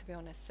that, to be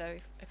honest. So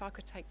if I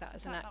could take that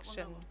as an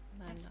action,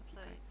 then yes, that'd be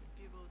great. please,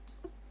 if you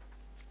would.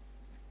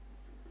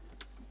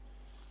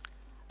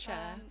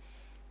 Chair.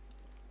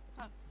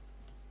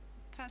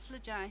 Councillor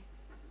Jay.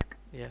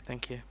 Yeah,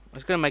 thank you. I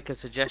was going to make a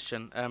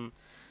suggestion.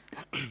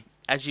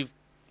 As you've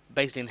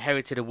basically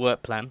inherited a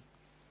work plan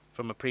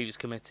from a previous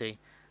committee,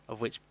 of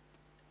which,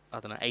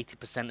 I don't know,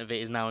 80% of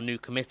it is now a new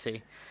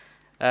committee,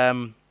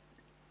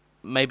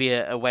 maybe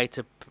a way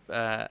to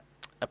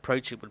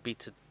approach it would be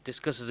to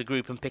discuss as a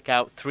group and pick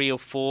out 3 or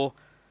 4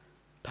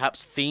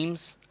 perhaps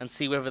themes and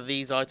see whether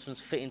these items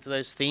fit into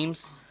those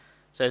themes.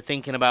 So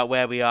thinking about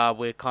where we are,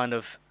 we're kind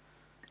of,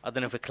 I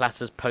don't know if we're classed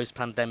as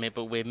post-pandemic,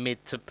 but we're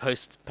mid to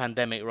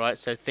post-pandemic, right?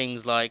 So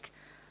things like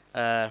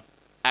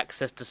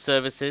access to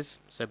services,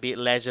 so be it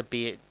leisure,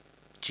 be it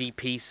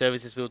GP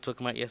services we were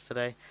talking about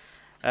yesterday,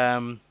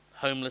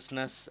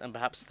 homelessness and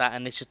perhaps that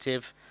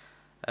initiative,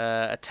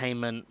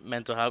 attainment,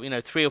 mental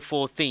health, 3 or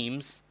 4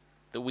 themes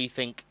that we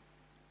think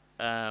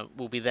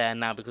will be there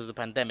now because of the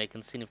pandemic,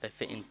 and seeing if they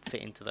fit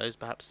into those.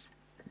 Perhaps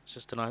it's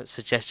just a nice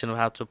suggestion of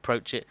how to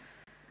approach it,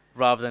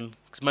 rather than,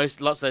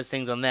 because lots of those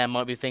things on there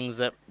might be things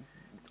that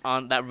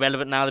aren't that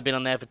relevant now. They've been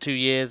on there for 2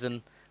 years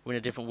and we're in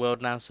a different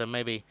world now, so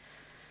maybe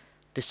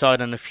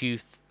decide on a few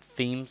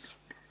themes.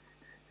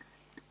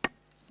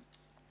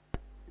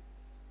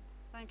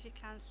 Thank you,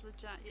 Councillor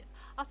Jack. Yeah,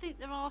 I think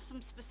there are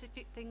some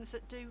specific things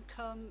that do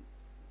come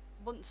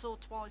once or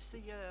twice a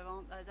year,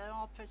 aren't there? There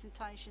are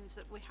presentations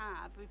that we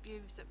have,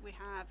 reviews that we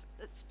have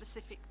at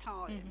specific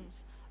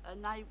times,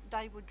 and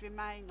they would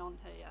remain on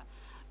here.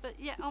 But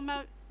yeah,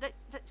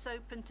 let's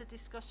open to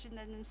discussion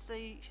then and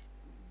see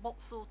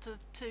what sort of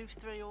 2,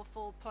 3 or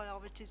 4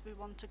 priorities we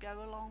want to go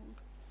along.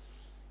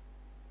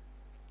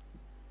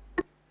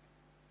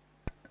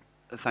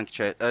 Thank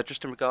you, Chair.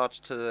 Just in regards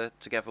to the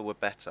Together We're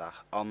Better,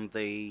 on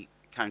the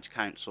County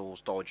Council's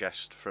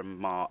digest from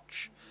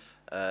March,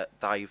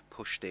 they've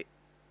pushed it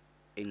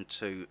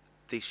into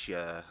this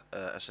year.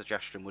 A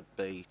suggestion would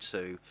be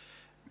to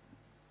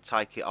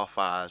take it off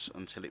ours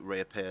until it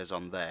reappears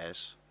on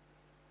theirs,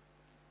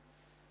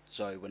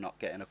 so we're not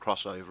getting a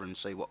crossover, and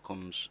see what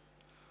comes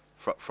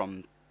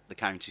from the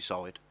county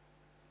side.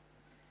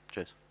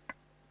 Cheers.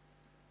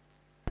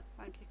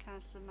 Thank you,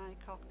 Councillor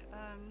Maycock.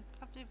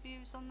 Have your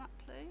views on that,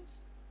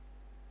 please?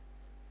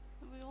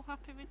 Are we all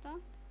happy with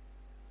that?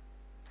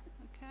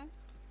 Okay.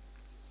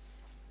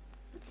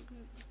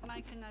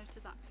 Make a note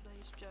of that,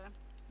 please, Jo.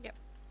 Yep.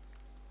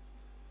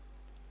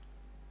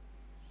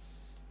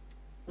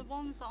 The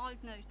ones that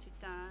I've noted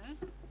down,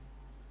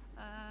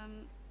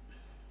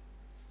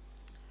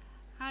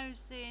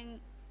 housing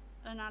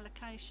and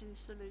allocation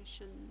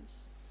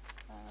solutions.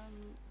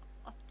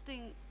 I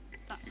think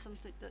that's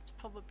something that's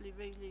probably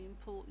really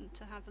important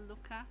to have a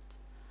look at.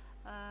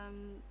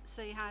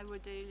 See how we're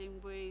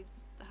dealing with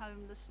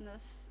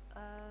homelessness.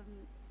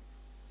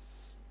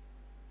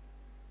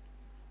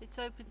 It's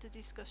open to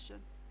discussion.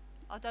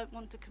 I don't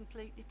want to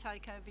completely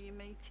take over your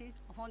meeting.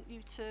 I want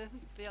you to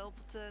be able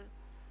to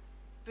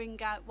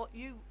bring out what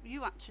you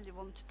actually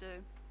want to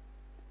do.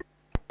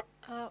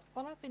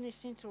 While I've been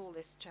listening to all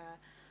this, Chair,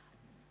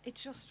 it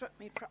just struck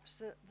me perhaps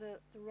that the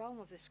realm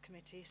of this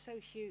committee is so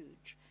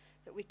huge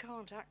that we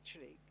can't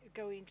actually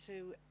go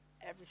into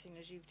everything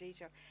as you've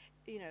detailed,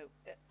 you know,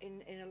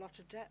 in a lot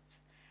of depth.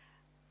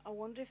 I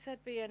wonder if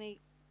there'd be any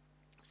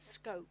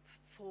scope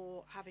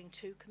for having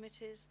two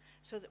committees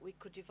so that we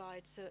could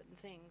divide certain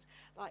things,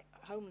 like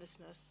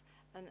homelessness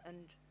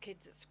and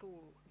kids at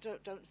school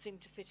don't seem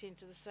to fit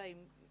into the same,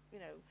 you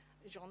know,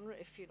 genre,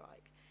 if you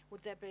like.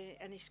 Would there be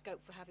any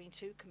scope for having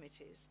two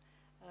committees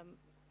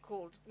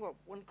called, well,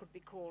 one could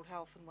be called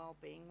health and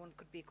well-being, one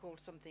could be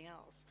called something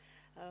else.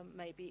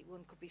 Maybe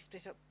one could be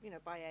split up, you know,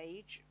 by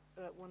age,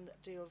 one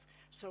that deals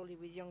solely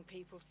with young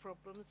people's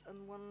problems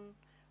and one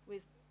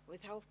with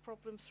health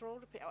problems for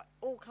older people.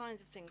 All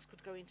kinds of things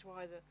could go into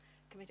either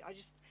committee. I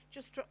just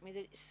struck me that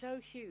it's so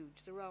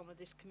huge, the realm of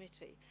this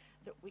committee,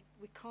 that we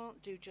can't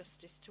do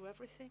justice to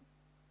everything.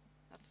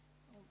 That's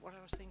what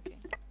I was thinking.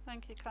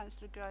 Thank you,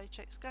 Councillor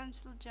Greychicks.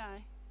 Councillor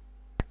Jay.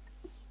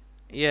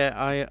 Yeah,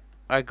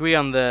 I agree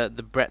on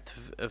the breadth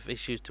of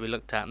issues to be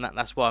looked at, and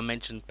that's why I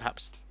mentioned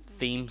perhaps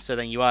themes. So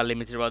then you are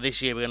limited. Well,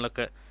 this year we're going to look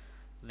at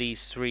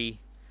these 3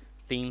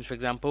 themes, for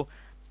example,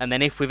 and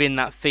then if within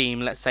that theme,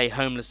 let's say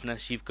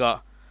homelessness, you've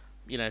got,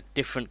 you know,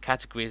 different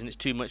categories, and it's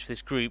too much for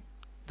this group,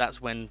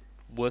 that's when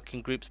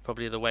working groups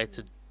probably the way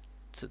to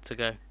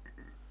go.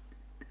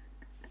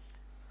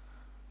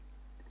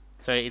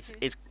 So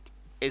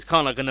it's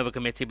kind of like another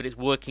committee, but it's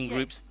working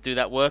groups do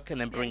that work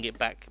and then bring it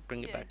back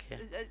here.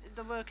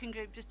 The working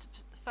group just to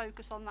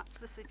focus on that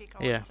specific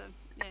item.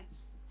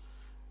 Yes.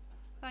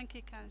 Thank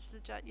you,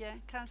 Councillor J. Yeah,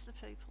 Councillor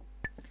People.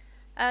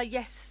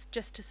 Yes,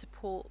 just to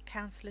support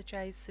Councillor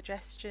J's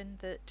suggestion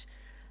that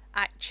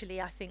actually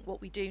I think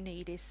what we do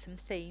need is some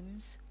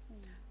themes,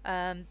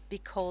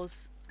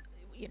 because,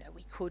 you know,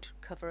 we could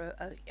cover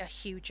a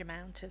huge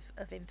amount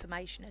of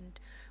information and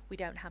we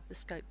don't have the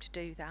scope to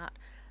do that.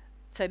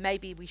 So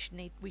maybe we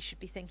should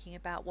be thinking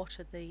about what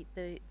are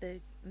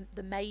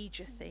the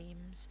major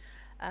themes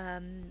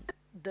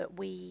that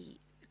we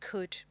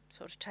could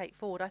sort of take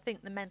forward. I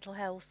think the mental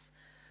health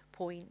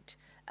point,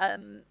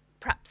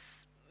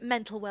 perhaps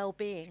mental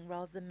well-being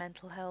rather than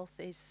mental health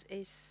is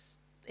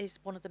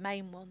one of the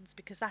main ones,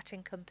 because that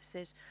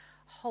encompasses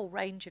a whole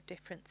range of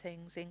different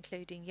things,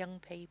 including young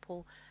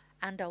people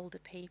and older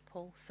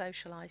people,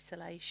 social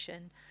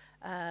isolation,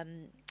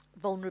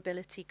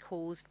 vulnerability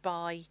caused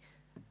by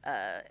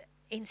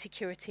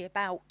insecurity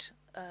about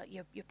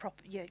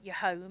your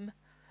home,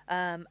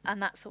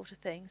 and that sort of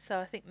thing. So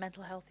I think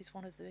mental health is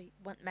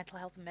mental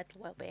health and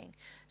mental well-being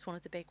is one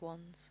of the big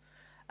ones.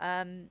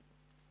 And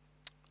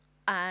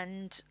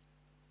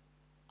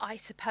I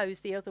suppose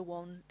the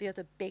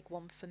other big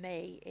one for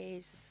me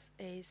is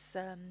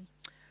the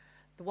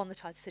one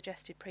that I'd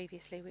suggested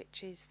previously,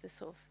 which is the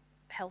sort of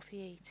healthy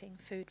eating,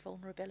 food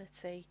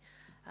vulnerability,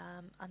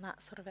 and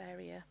that sort of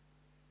area.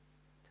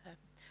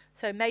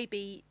 So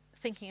maybe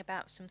thinking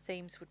about some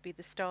themes would be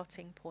the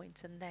starting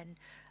point, and then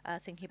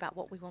thinking about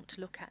what we want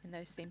to look at in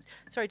those themes.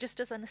 Sorry, just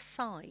as an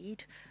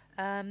aside,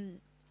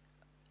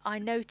 I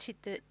noted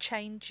that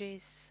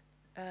Changes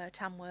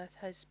Tamworth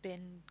has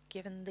been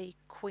given the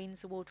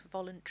Queen's Award for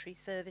Voluntary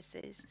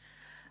Services,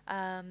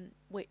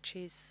 which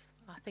is,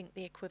 I think,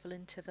 the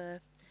equivalent of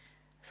a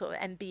sort of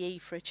MBE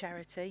for a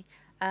charity,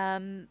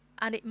 and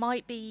it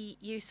might be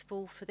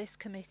useful for this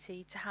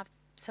committee to have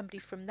somebody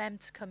from them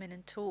to come in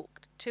and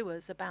talk to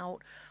us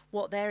about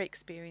what they're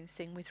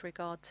experiencing with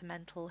regard to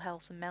mental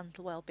health and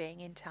mental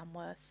well-being in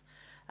Tamworth,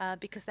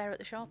 because they're at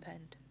the sharp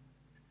end.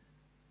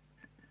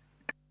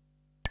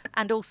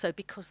 And also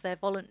because they're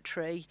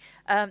voluntary,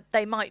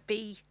 they might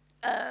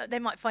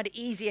find it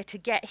easier to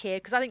get here,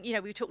 because I think, you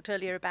know, we talked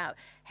earlier about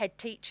head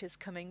teachers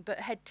coming, but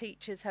head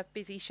teachers have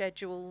busy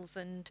schedules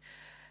and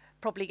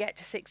probably get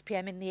to 6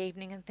 p.m. in the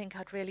evening and think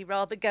I'd really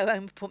rather go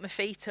home and put my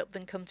feet up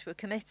than come to a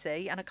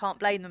committee, and I can't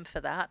blame them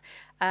for that.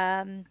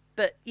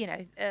 But you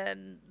know,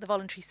 the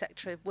voluntary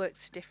sector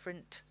works to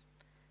different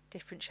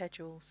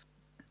schedules,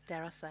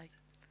 dare I say.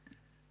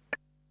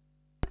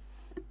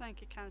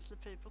 Thank you, Councillor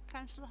People.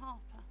 Councillor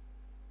Harper.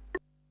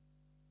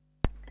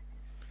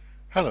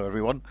 Hello,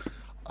 everyone.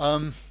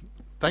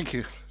 Thank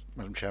you,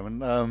 Madam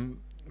Chairman.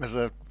 As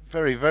a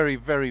very, very,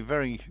 very,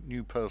 very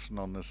new person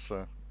on this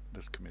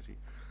this committee,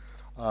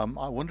 I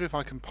wonder if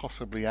I can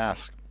possibly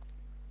ask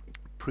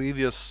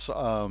previous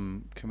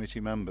committee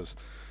members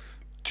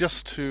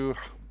just to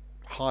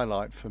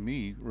highlight for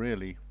me,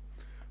 really,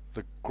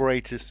 the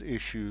greatest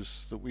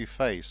issues that we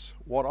face.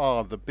 What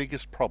are the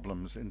biggest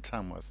problems in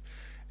Tamworth?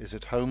 Is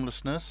it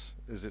homelessness?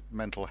 Is it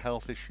mental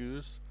health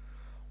issues?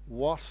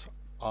 What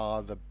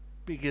are the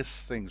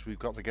biggest things we've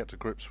got to get to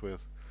grips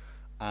with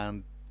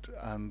and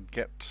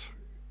get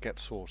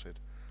sorted?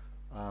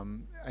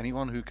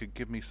 Anyone who could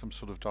give me some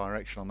sort of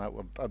direction on that,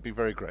 I'd be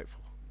very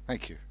grateful.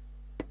 Thank you.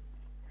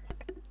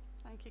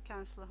 Thank you,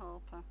 Councillor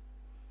Harper.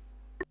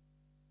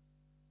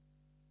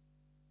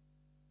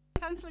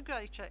 Councillor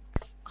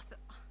Greychicks. I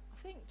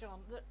think, John,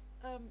 that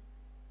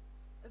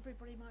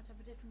everybody might have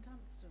a different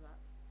answer to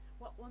that.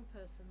 What one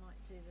person might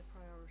see as a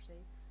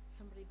priority,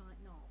 somebody might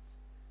not.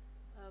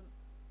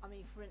 I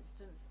mean, for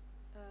instance,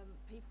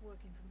 people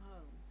working from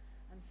home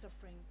and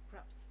suffering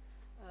perhaps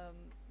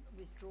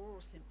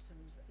withdrawal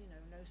symptoms, you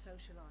know, no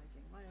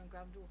socialising. My own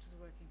granddaughter's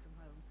working from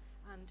home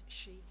and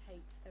she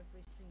hates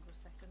every single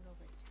second of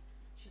it.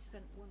 She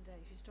spent one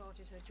day, she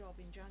started her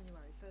job in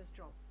January, first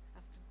job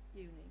after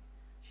uni.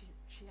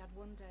 She had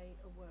one day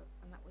of work,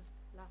 and that was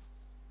last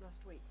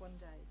week, one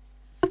day.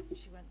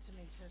 She went to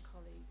meet her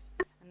colleagues,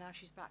 and now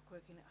she's back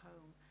working at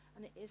home,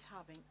 and it is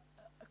having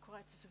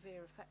quite a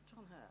severe effect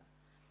on her.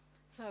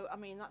 So, I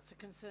mean, that's a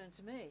concern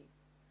to me.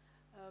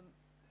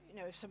 You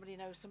know, if somebody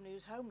knows somebody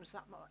who's homeless,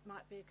 that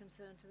might be a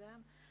concern to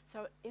them.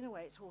 So, in a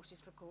way, it's horses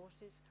for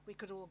courses. We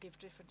could all give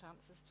different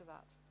answers to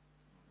that.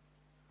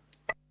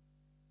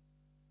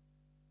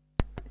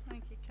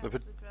 Thank you,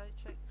 Councillor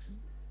Greychicks.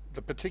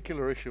 The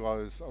particular issue I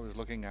was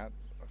looking at,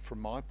 from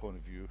my point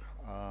of view,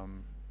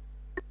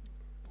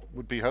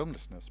 would be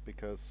homelessness,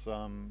 because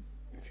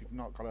if you've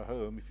not got a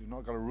home, if you've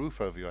not got a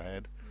roof over your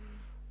head,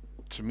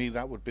 to me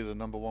that would be the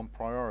 #1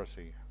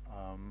 priority.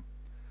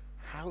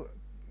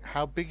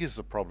 How big is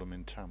the problem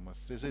in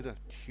Tamworth? Is it a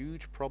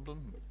huge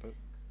problem,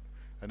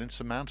 an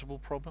insurmountable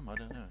problem? I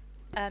don't know.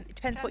 It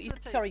depends what you.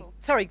 Councillor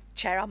Sorry,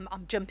 Chair.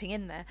 I'm jumping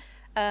in there,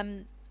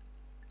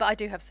 but I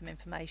do have some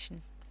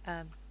information.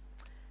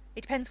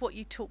 It depends what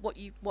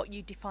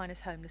you define as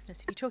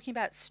homelessness. If you're talking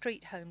about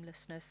street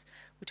homelessness,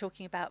 we're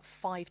talking about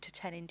 5 to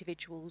 10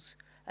 individuals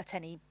at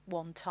any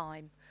one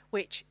time,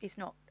 which is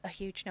not a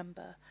huge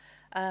number.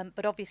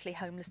 But obviously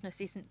homelessness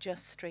isn't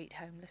just street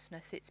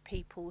homelessness. It's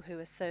people who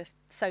are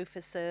sofa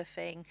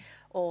surfing,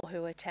 or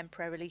who are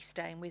temporarily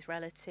staying with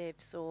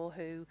relatives, or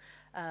who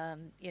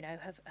you know,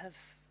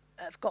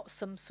 have got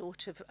some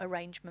sort of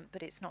arrangement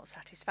but it's not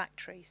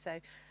satisfactory. So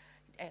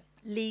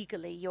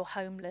legally you're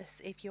homeless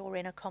if you're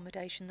in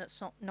accommodation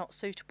that's not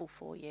suitable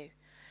for you.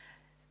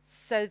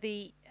 So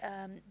the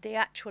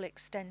actual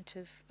extent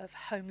of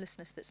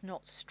homelessness that's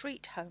not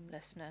street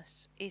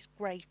homelessness is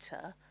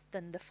greater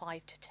than the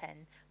 5 to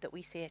 10 that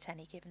we see at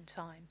any given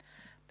time.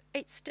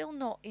 It's still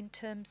not, in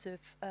terms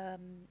of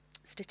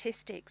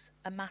statistics,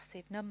 a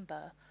massive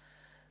number,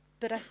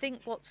 but I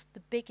think what's the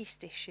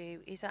biggest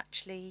issue is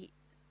actually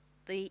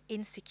the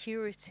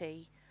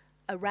insecurity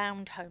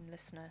around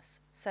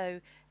homelessness.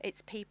 So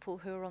it's people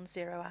who are on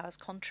 0 hours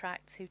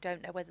contracts who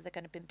don't know whether they're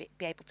going to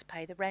be able to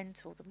pay the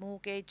rent or the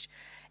mortgage.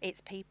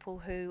 It's people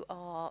who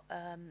are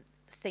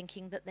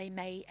thinking that they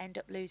may end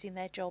up losing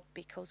their job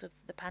because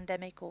of the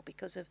pandemic, or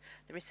because of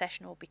the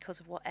recession, or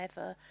because of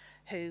whatever,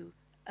 who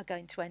are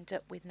going to end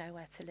up with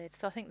nowhere to live.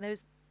 So I think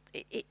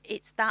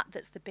it's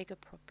that's the bigger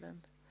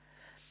problem.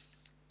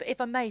 But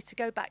if I may, to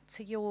go back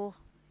to your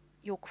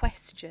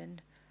question,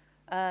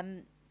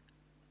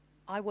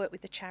 I work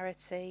with the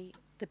charity.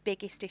 The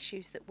biggest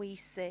issues that we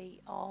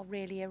see are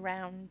really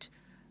around,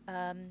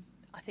 I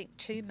think,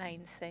 2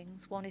 main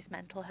things. One is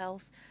mental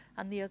health,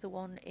 and the other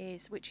one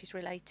is, which is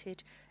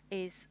related,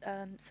 is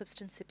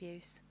substance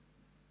abuse.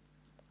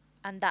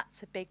 And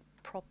that's a big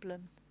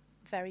problem,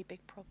 very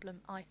big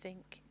problem, I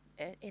think,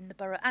 in the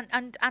borough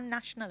and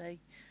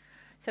nationally.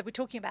 So if we're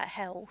talking about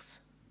health,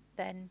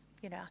 then,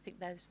 you know, I think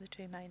those are the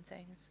 2 main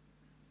things,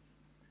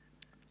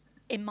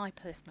 in my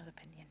personal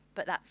opinion.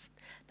 But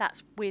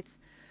that's with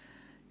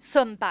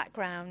some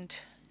background,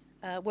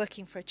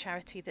 working for a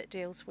charity that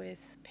deals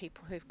with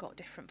people who've got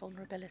different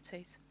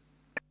vulnerabilities.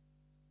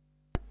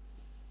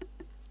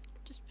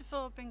 Just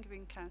before I bring you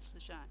in, Councillor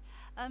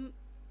Shine,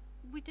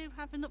 we do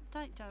have an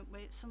update, don't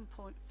we, at some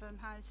point from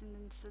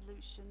Housing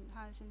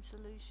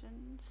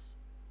Solutions?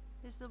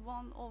 Is there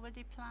one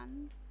already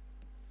planned?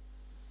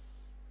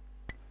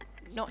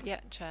 Not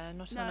yet, Chair,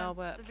 not on our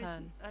work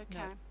plan. Okay.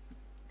 No.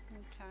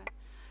 Okay.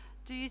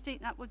 Do you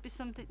think that would be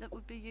something that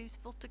would be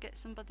useful, to get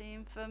somebody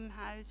in from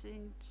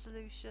Housing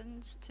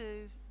Solutions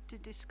to to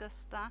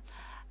discuss that,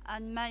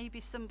 and maybe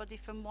somebody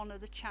from one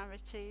of the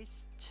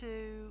charities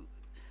to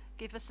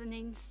give us an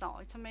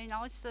insight. I mean,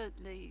 I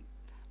certainly,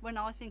 when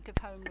I think of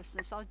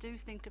homelessness, I do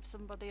think of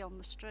somebody on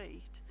the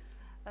street,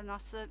 and I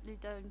certainly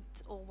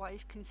don't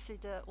always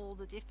consider all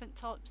the different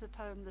types of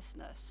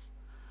homelessness.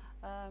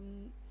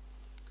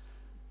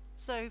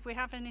 So if we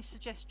have any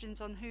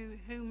suggestions on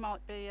who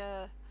might be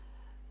a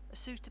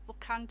suitable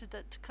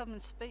candidate to come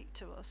and speak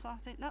to us, I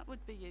think that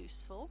would be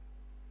useful.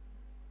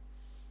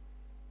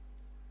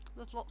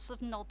 There's lots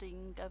of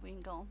nodding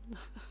going on.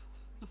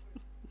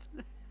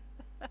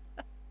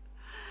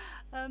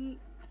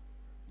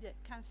 Yeah,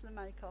 Councillor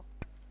Maycock.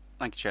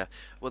 Thank you, Chair.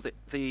 Well,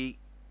 the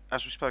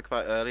as we spoke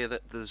about earlier,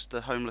 that there's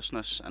the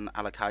homelessness and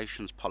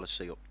allocations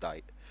policy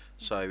update.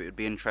 So it would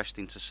be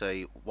interesting to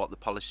see what the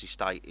policy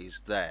state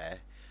is there,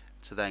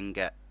 to then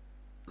get,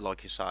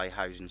 like you say,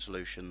 Housing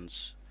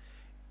Solutions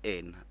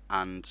in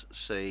and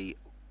see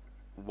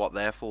what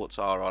their thoughts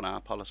are on our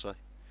policy.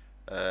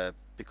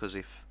 Because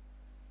if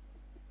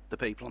the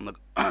people on the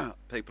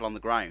people on the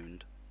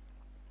ground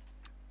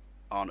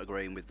aren't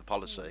agreeing with the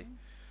policy,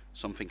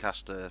 something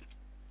has to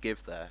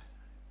give there,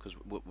 because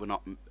we're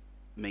not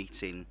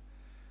meeting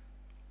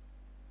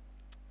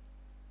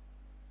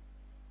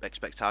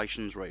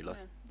expectations, really. Yeah,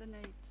 the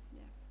needs,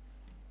 yeah.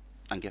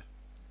 Thank you.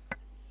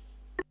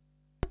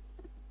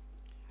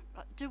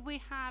 Right, do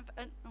we have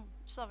an... Oh,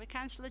 sorry,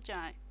 Councillor J.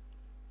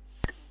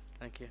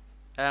 Thank you.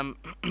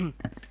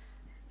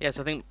 Yes,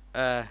 I think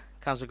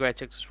Councillor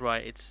Greychicks was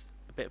right. It's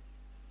a bit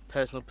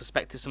personal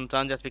perspective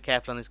sometimes. You have to be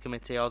careful on this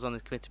committee. I was on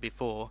this committee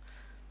before,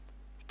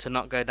 to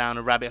not go down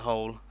a rabbit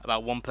hole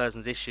about one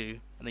person's issue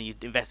and then you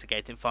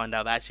investigate and find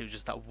out that actually it was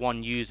just that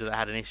one user that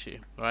had an issue,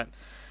 right?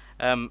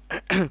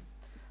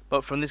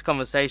 But from this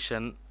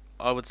conversation,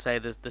 I would say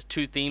there's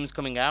two themes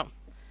coming out,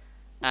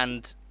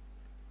 and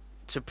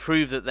to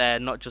prove that they're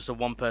not just a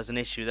one-person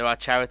issue, there are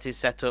charities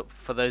set up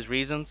for those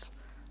reasons,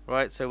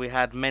 right? So we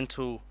had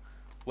mental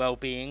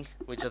well-being,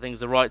 which I think is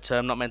the right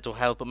term, not mental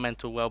health, but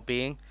mental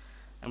well-being.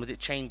 And was it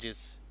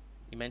changes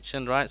you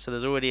mentioned, right? So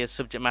there's already a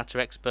subject matter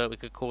expert we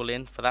could call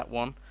in for that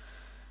one.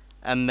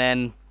 And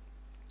then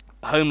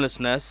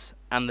homelessness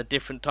and the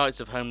different types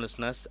of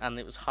homelessness, and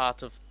it was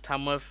Heart of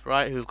Tamworth,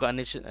 right, who've got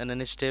an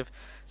initiative.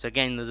 So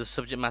again, there's a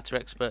subject matter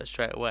expert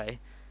straight away.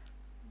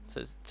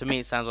 So to me,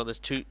 it sounds like there's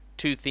two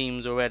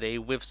themes already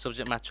with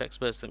subject matter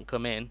experts that can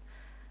come in,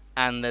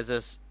 and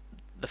there's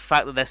the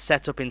fact that they're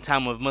set up in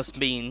Tamworth must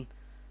mean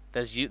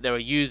there are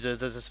users,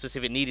 there's a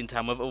specific need in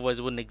Tamworth, otherwise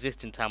it wouldn't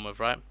exist in Tamworth,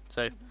 right?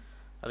 So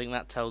I think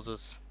that tells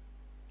us,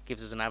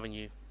 gives us an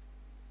avenue.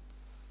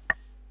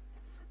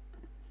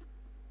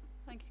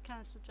 Thank you,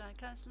 Councillor J.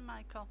 Councillor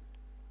Maycock.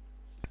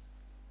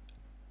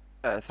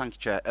 Thank you,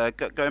 Chair.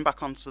 Going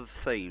back onto the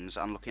themes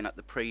and looking at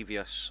the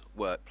previous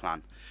work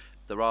plan,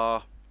 there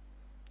are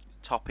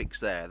topics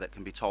there that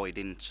can be tied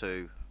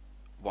into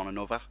one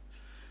another.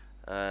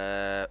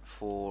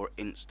 For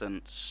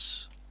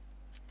instance,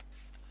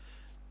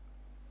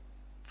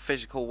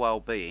 physical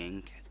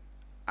well-being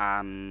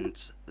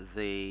and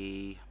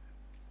the...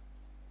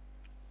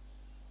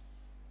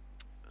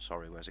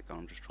 Sorry, where's it gone?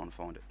 I'm just trying to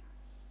find it.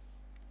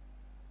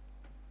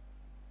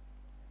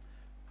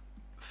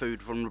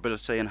 Food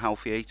vulnerability and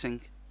healthy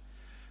eating.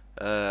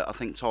 I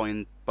think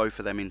tying both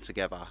of them in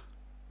together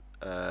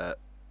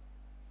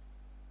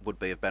would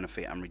be of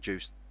benefit and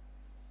reduce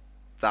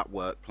that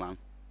work plan.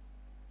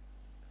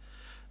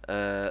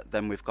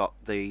 Then we've got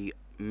the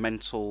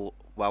mental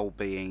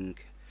well-being,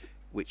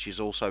 which is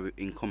also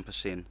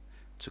encompassing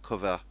to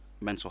cover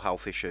mental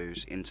health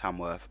issues in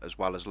Tamworth, as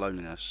well as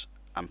loneliness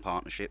and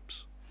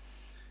partnerships.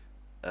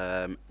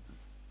 That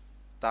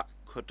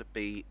could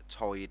be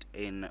tied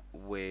in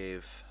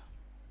with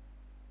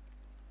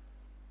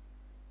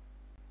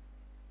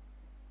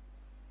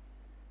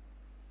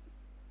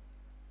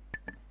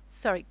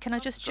Sorry, can I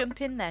just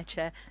jump in there,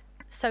 Chair?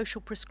 Social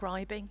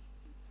prescribing.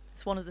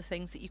 It's one of the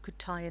things that you could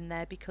tie in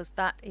there, because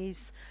that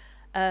is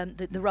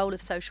the role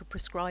of social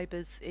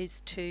prescribers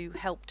is to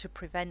help to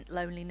prevent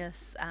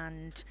loneliness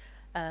and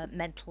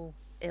mental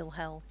ill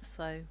health.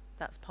 So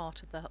that's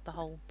part of the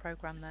whole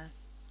programme there.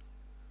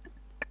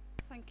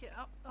 Thank you.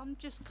 I'm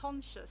just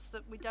conscious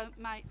that we don't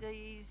make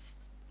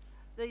these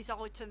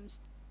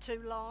items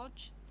too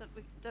large, that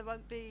there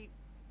won't be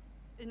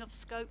enough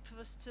scope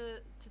for us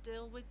to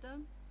deal with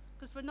them,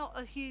 because we're not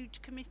a huge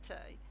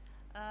committee,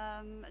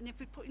 and if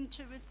we put in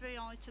 2 or 3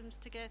 items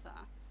together,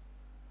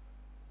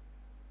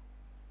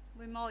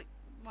 we might,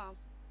 well,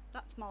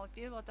 that's my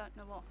view. I don't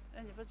know what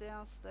anybody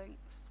else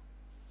thinks.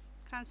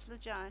 Councillor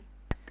J.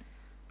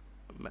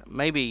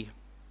 Maybe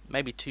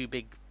 2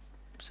 big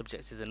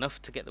subjects is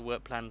enough to get the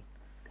work plan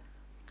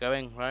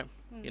going, right?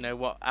 You know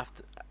what,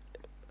 after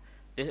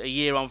a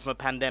year on from a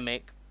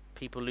pandemic,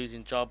 people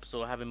losing jobs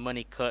or having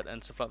money cut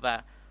and stuff like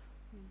that,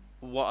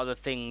 what are the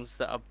things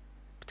that are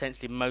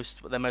potentially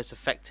they're most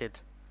affected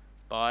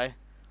by?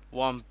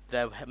 One,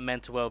 their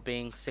mental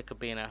well-being, sick of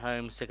being at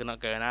home, sick of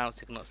not going out,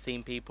 sick of not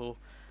seeing people,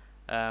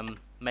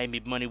 maybe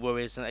money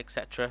worries and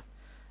etc.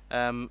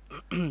 Not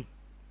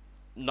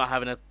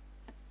having a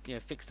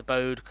fix the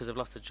boat because they've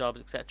lost their jobs,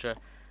 etc.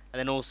 And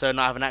then also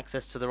not having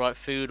access to the right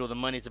food or the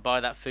money to buy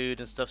that food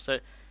and stuff. So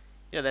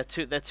they're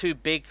two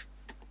big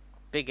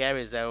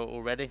areas there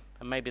already,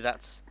 and maybe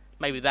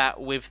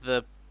that with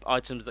the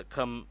items that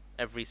come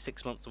every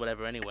 6 months or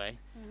whatever anyway,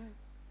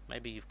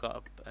 maybe you've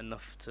got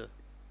enough for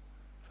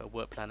a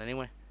work plan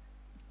anyway.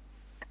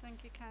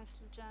 Thank you,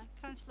 Councillor J.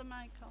 Councillor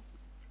Maycock.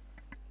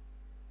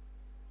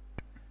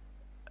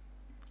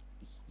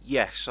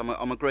 Yes,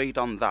 I'm agreed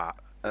on that.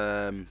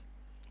 I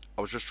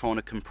was just trying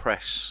to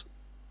compress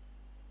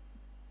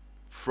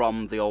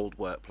from the old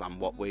work plan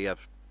what we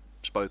have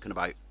spoken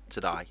about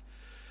today.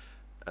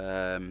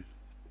 I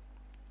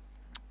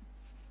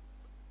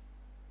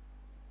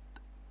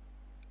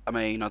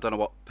mean, I don't know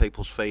what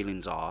people's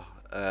feelings are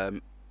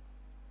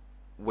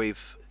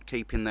with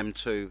keeping them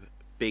to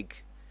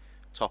big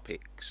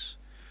topics,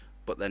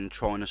 but then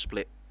trying to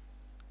split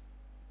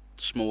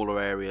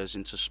smaller areas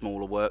into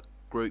smaller work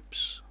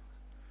groups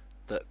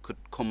that could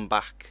come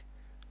back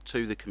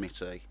to the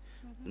committee,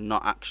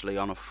 not actually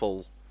on a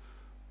full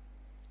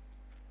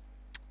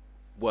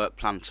work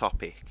plan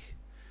topic,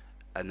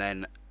 and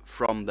then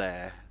from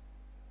there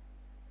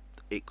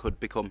it could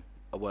become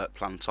a work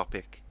plan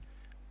topic.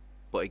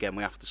 But again,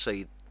 we have to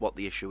see what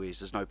the issue is.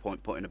 There's no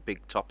point putting a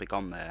big topic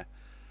on there,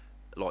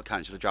 like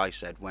Councillor J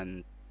said,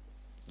 when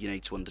you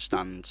need to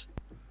understand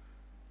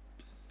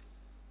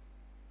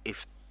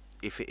if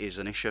it is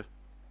an issue,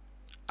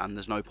 and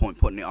there's no point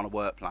putting it on a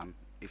work plan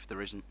if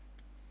there isn't.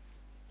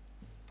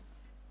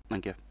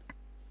 Thank you.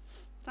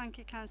 Thank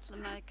you, Councillor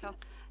Maycock.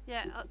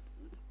 Yeah,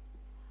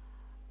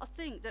 I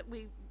think that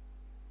we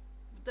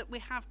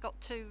have got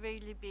two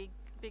really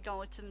big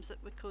items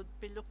that we could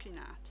be looking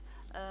at.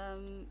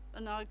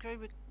 And I agree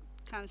with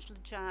Councillor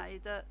J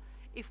that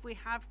if we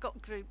have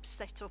got groups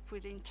set up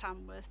within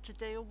Tamworth to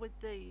deal with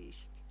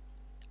these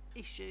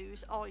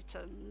issues,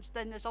 items,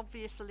 then there's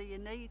obviously a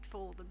need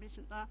for them,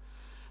 isn't there?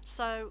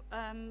 So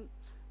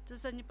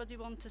does anybody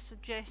want to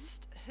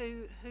suggest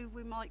who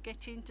we might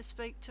get in to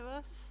speak to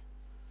us?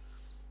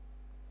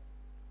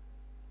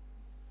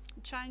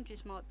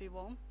 Changes might be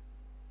one.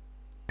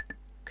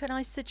 Can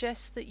I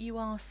suggest that you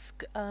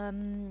ask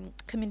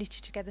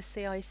Community Together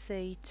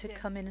CIC to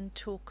come in and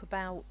talk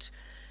about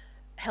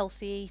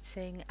healthy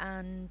eating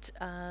and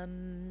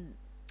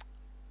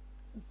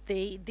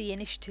the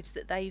initiatives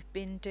that they've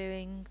been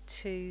doing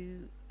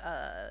to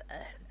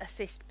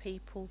assist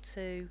people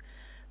to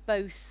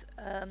both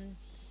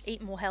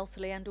eat more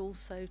healthily and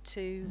also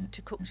to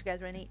cook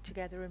together and eat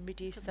together and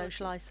reduce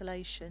social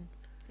isolation.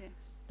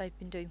 Yes. They've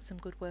been doing some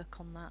good work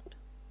on that.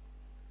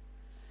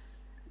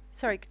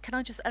 Sorry, can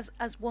I just,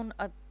 as one,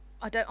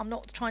 I'm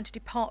not trying to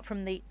depart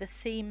from the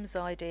themes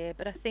idea,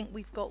 but I think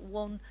we've got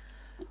one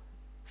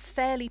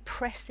fairly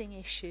pressing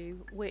issue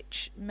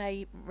which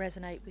may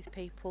resonate with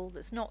people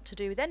that's not to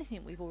do with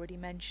anything we've already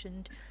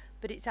mentioned,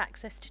 but it's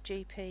access to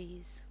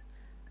GPs.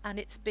 And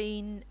it's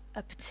been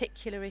a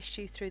particular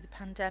issue through the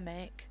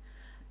pandemic.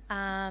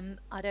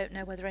 I don't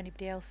know whether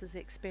anybody else has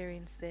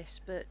experienced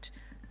this, but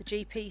the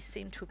GPs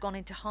seem to have gone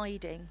into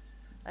hiding.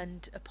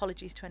 And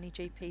apologies to any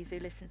GPs who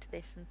listen to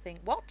this and think,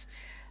 what?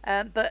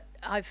 But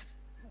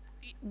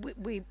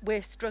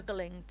we're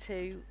struggling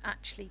to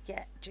actually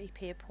get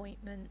GP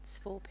appointments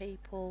for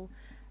people,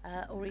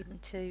 or even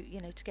to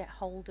get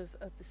hold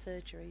of the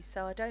surgery.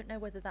 So I don't know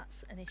whether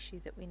that's an issue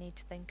that we need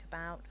to think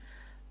about,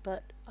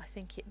 but I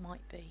think it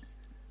might be.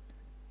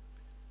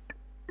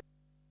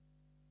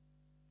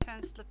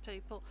 Councillor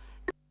People.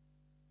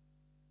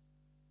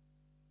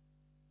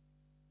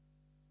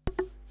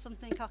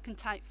 Something I can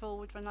take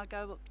forward when I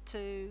go up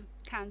to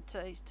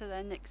county to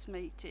their next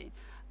meeting.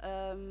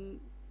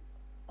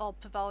 I'll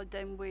provide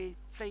them with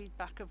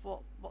feedback of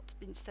what's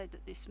been said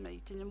at this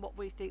meeting and what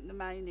we think the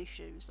main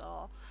issues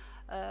are.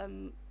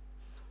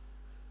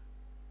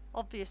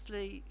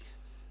 Obviously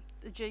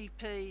the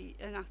GP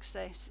and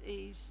access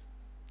is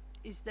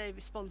their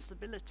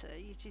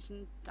responsibility. It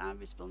isn't our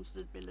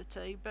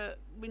responsibility, but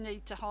we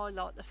need to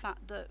highlight the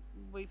fact that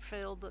we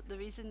feel that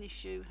there is an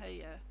issue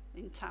here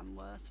in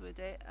Tamworth with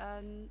it,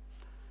 and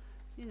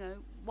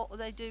what are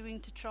they doing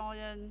to try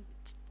and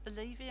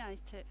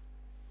alleviate it?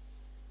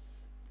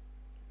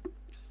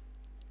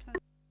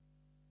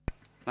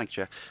 Thanks,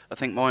 Chair. I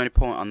think my only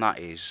point on that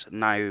is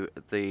now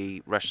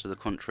the rest of the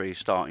country is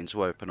starting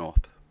to open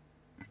up.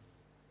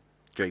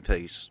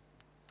 GPs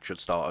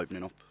should start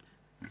opening up.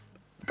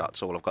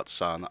 That's all I've got to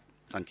say on that.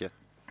 Thank you.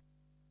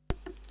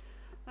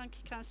 Thank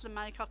you, Councillor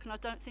Maycock, and I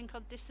don't think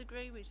I'd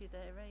disagree with you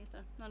there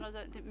either, and I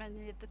don't think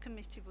many of the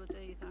committee would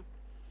either.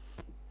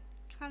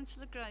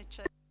 Councillor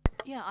Graycheck.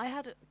 Yeah, I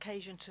had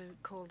occasion to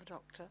call the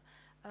doctor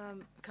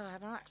because I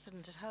had an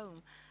accident at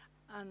home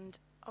and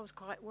I was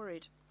quite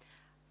worried.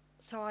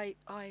 So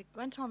I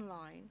went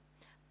online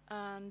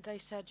and they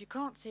said you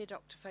can't see a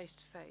doctor face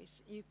to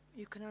face,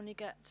 you can only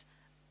get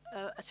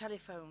a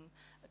telephone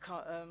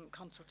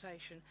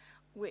consultation,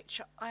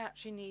 which I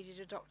actually needed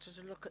a doctor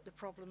to look at the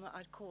problem that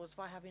I'd caused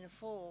by having a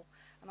fall,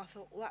 and I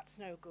thought, well, that's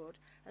no good.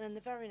 And then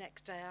the very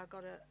next day I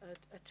got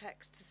a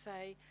text to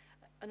say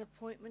an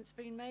appointment's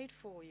been made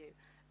for you,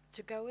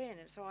 to go in.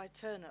 And so I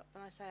turn up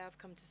and I say, I've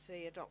come to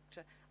see a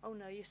doctor. Oh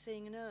no, you're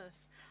seeing a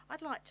nurse.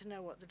 I'd like to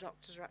know what the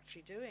doctors are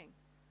actually doing.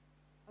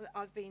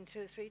 I've been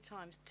 2 or 3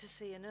 times to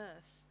see a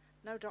nurse.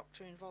 No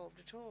doctor involved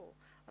at all.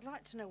 I'd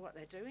like to know what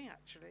they're doing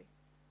actually.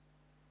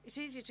 It's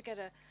easier to get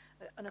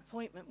an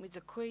appointment with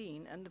the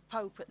Queen and the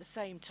Pope at the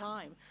same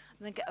time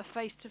and then get a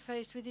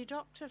face-to-face with your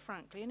doctor,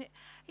 frankly. And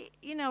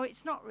you know,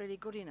 it's not really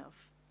good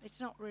enough. It's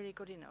not really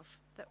good enough.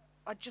 That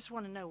I just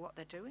want to know what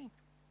they're doing.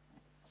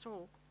 That's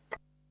all.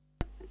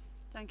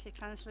 Thank you,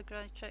 Councillor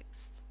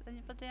Greatrix.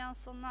 Anybody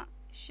else on that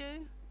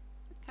issue?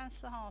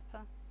 Councillor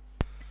Harper.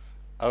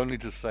 Only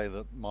to say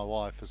that my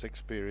wife has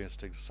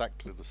experienced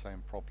exactly the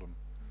same problem.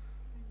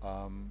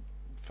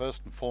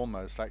 First and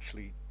foremost,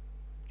 actually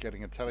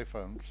getting a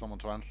telephone, someone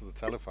to answer the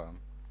telephone,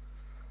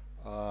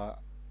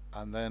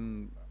 and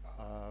then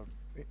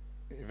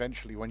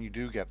eventually, when you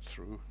do get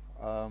through,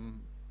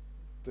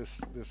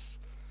 this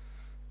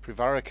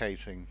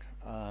prevaricating,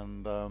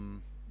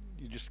 and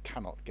you just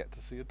cannot get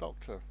to see a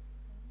doctor.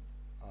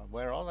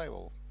 Where are they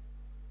all?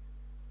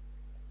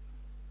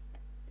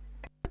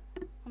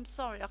 I'm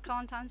sorry, I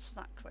can't answer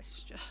that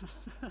question.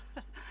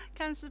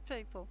 Councillor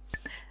People.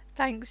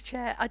 Thanks,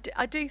 Chair.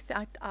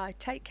 I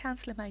take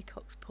Councillor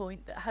Maycock's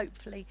point that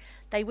hopefully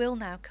they will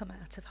now come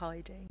out of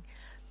hiding,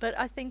 but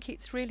I think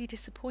it's really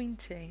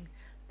disappointing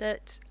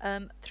that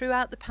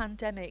throughout the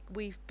pandemic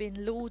we've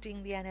been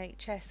lauding the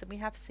NHS, and we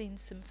have seen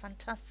some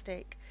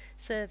fantastic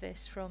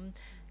service from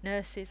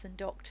nurses and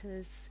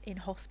doctors in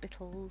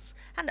hospitals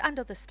and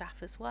other staff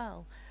as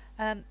well.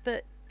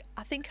 But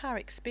I think our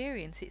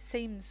experience, it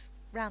seems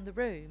round the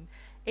room,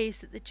 is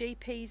that the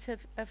GPs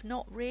have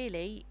not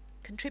really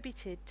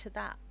contributed to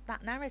that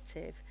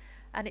narrative,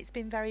 and it's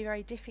been very,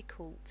 very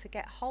difficult to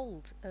get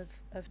hold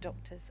of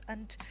doctors,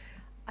 and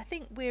I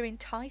think we're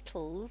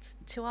entitled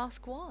to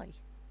ask why,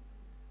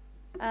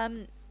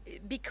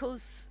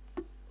 because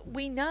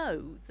we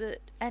know that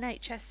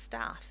NHS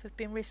staff have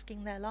been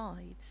risking their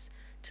lives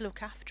to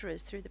look after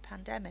us through the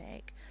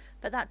pandemic,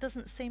 but that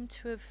doesn't seem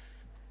to have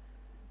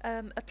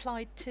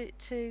applied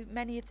to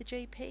many of the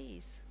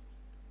GPs.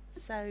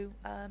 So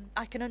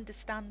I can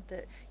understand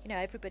that, you know,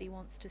 everybody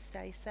wants to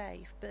stay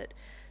safe, but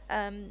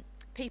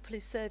people who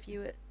serve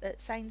you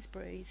at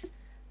Sainsbury's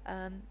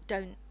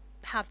don't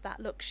have that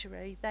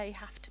luxury. They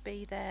have to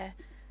be there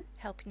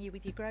helping you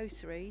with your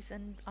groceries,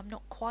 and I'm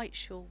not quite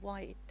sure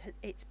why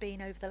it's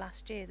been over the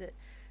last year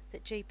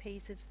that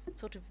GPs have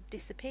sort of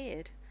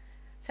disappeared.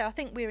 So I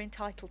think we're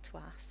entitled to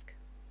ask.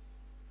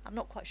 I'm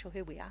not quite sure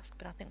who we ask,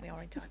 but I think we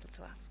are entitled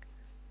to ask.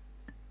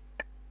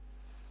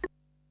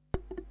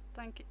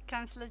 Thank you.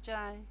 Councillor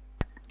Jay.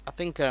 I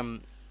think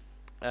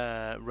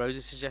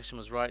Rosie's suggestion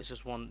was right. It's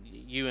just one,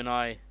 you and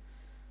I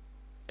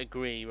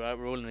agree, right?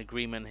 We're all in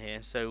agreement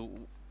here. So,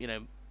 you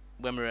know,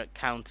 when we're at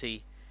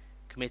county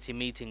committee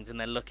meetings and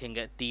they're looking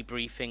at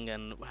debriefing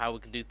and how we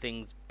can do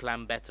things,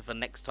 plan better for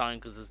next time,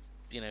 because there's,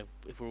 you know,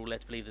 if we're all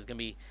led to believe there's going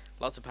to be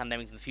lots of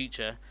pandemics in the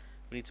future,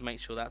 we need to make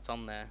sure that's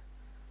on there.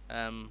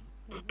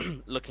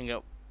 Looking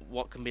at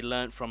what can be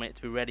learnt from it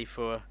to be ready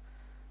for,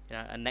 you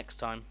know, a next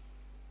time.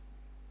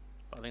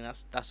 I think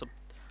that's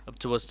up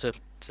to us to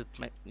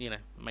make, you know,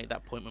 make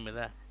that point when we're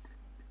there.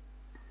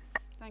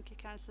 Thank you,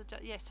 Councillor.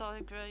 Yes, I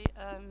agree.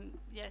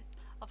 Yeah,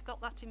 I've got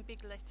that in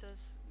big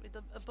letters with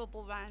a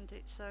bubble round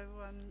it, so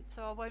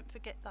so I won't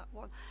forget that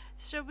one.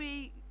 Shall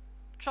we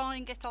try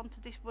and get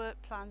onto this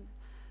work plan,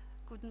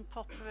 good and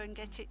proper, and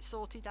get it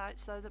sorted out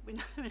so that we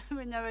know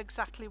we know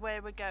exactly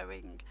where we're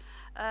going?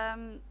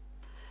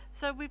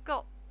 So we've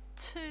got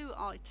 2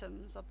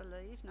 items, I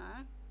believe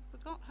now.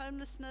 We've got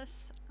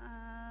homelessness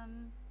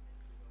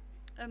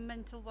and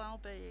mental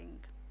well-being.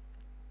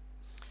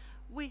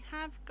 We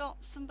have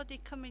got somebody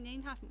coming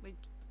in, haven't we,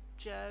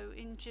 Joe,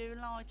 in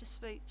July to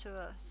speak to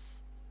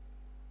us?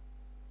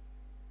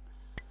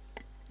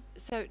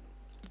 So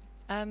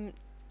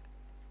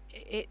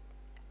it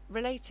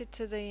related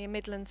to the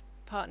Midlands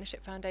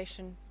Partnership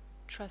Foundation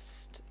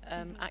Trust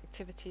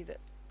activity that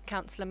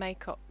Councillor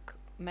Maycock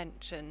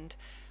mentioned,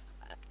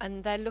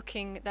 and they're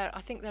looking,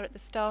 I think they're at the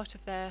start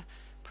of their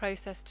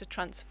process to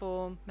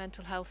transform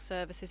mental health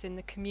services in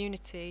the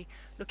community,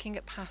 looking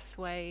at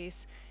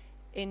pathways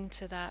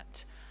into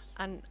that,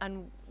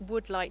 and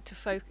would like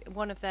to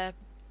one of their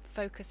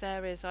focus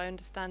areas, I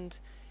understand,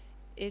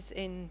 is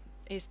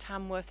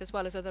Tamworth, as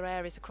well as other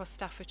areas across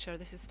Staffordshire.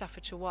 This is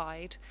Staffordshire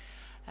wide,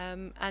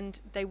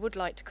 and they would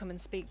like to come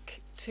and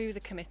speak to the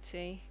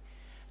committee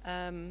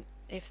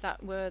if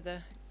that were the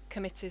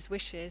committee's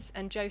wishes.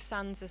 And Joe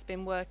Sands has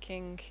been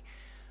working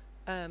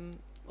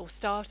or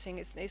starting,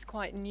 it's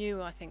quite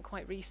new, I think,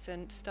 quite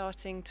recent,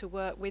 starting to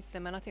work with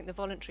them, and I think the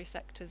voluntary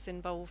sector's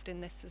involved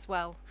in this as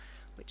well,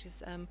 which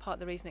is part of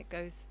the reason it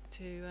goes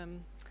to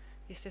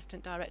the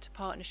Assistant Director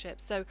Partnership.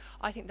 So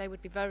I think they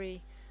would be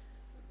very,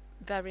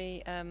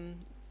 very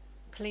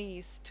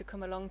pleased to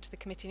come along to the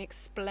committee and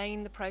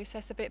explain the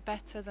process a bit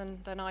better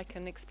than I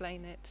can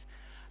explain it,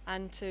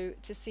 and to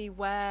see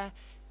where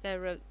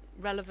there are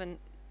relevant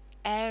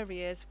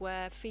areas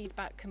where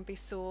feedback can be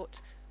sought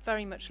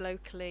very much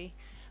locally,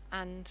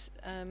 and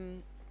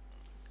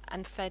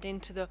and fed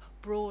into the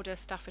broader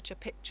Staffordshire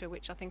picture,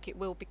 which I think it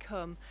will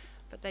become,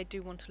 but they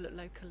do want to look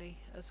locally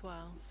as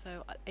well.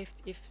 So if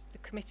the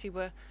committee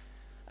were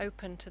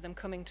open to them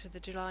coming to the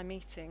July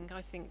meeting,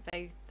 I think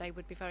they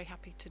would be very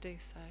happy to do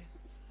so.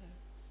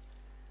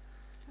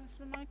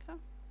 Councillor Micah?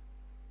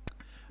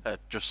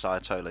 Just I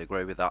totally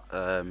agree with that.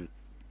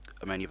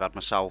 I mean, you've had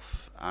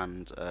myself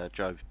and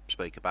Joe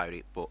speak about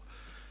it, but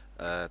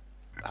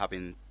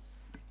having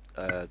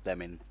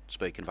them in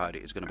speaking about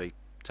it is going to be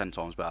 10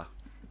 times better.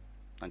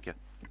 Thank you.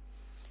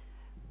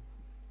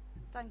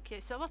 Thank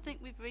you. So I think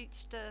we've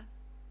reached a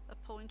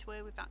point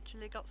where we've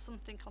actually got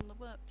something on the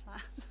work plan.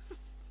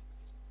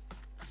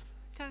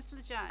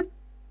 Councillor Jane?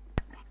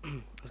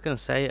 I was going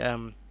to say,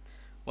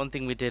 one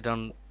thing we did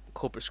on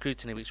corporate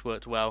scrutiny, which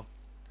worked well,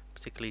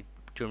 particularly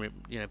during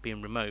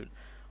being remote,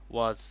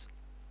 was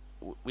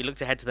we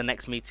looked ahead to the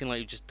next meeting, like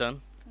you've just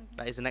done.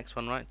 That is the next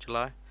one, right?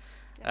 July.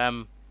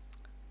 Yeah.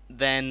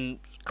 Then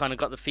kind of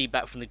got the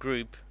feedback from the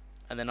group,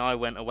 and then I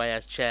went away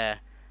as chair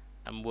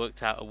and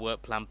worked out a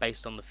work plan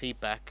based on the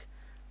feedback,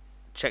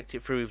 checked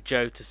it through with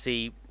Joe to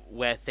see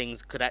where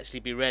things could actually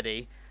be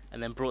ready,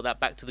 and then brought that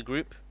back to the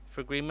group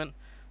for agreement.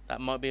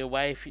 That might be a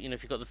way, if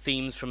you've got the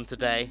themes from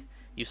today,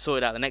 you've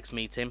sorted out the next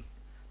meeting,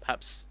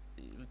 perhaps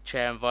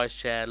chair and vice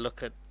chair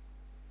look at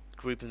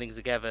grouping things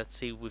together,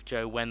 see with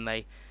Joe when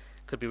they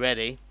could be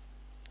ready,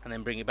 and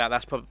then bring it back.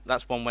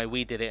 That's one way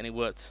we did it, and it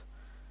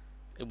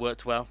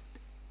worked well.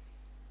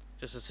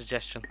 Just a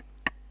suggestion.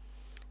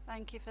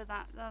 Thank you for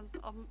that.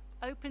 I'm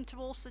open to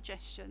all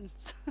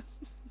suggestions.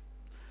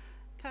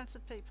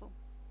 Councillor People?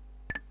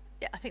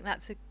 Yeah, I think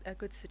that's a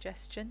good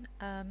suggestion.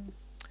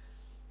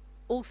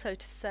 Also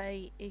to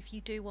say, if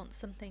you do want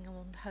something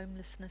on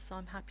homelessness,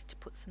 I'm happy to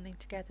put something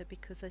together,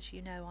 because as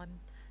you know, I'm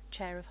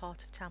chair of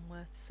Heart of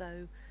Tamworth,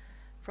 so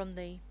from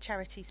the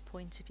charities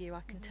point of view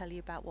I can tell you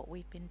about what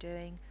we've been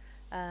doing,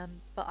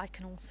 but I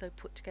can also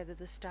put together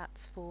the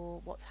stats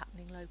for what's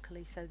happening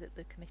locally so that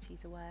the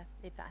committee's aware,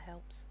 if that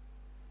helps.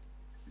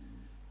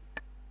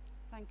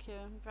 Thank you,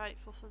 I'm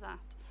grateful for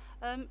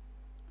that.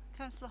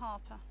 Councillor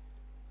Harper?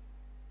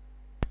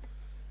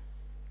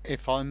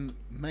 If I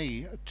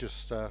may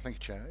just, thank you,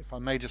 Chair. If I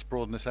may just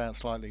broaden this out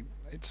slightly,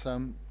 it's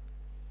in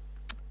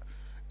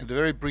the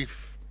very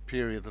brief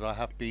period that I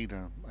have been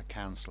a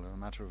councillor, a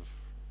matter of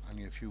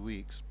only a few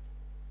weeks,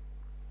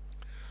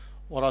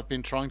 what I've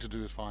been trying to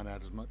do is find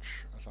out as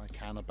much as I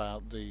can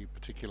about the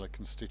particular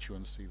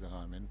constituency that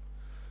I'm in,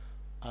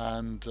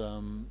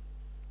 and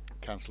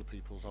Councillor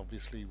Peoples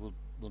obviously will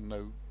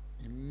know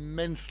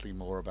immensely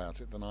more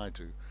about it than I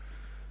do.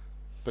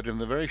 But in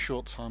the very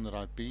short time that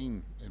I've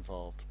been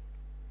involved,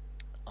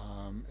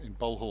 in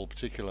Bolhall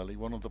particularly,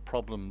 one of the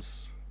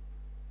problems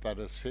that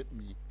has hit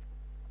me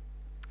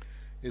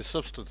is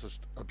substance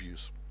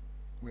abuse,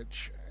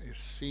 which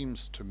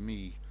seems to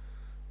me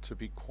to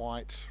be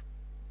quite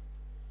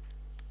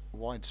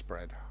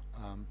widespread.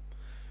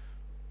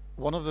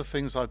 One of the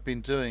things I've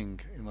been doing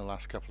in the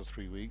last couple of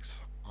 3 weeks,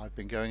 I've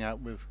been going out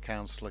with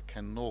Councillor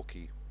Ken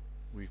Norkey.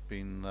 We've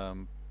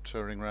been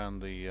touring around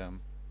the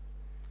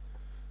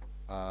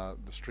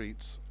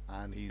streets,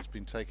 and he's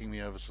been taking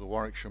me over to the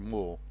Warwickshire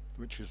Moor,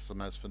 which is the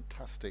most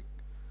fantastic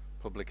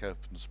public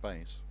open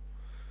space,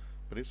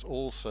 but it's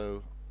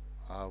also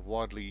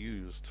widely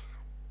used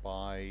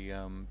by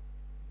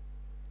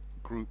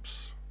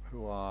groups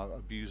who are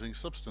abusing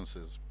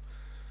substances.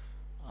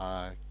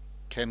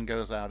 Ken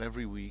goes out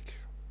every week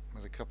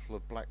with a couple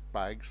of black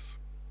bags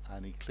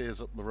and he clears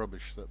up the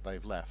rubbish that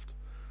they've left.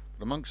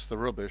 But amongst the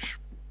rubbish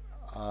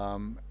there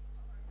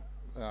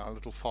are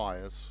little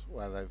fires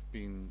where they've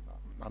been,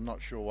 I'm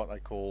not sure what they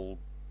call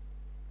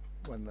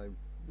when they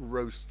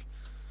roast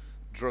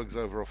drugs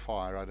over a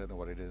fire, I don't know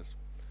what it is,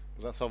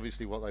 but that's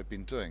obviously what they've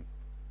been doing.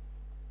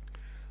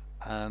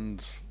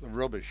 And the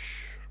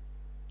rubbish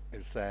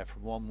is there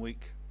from 1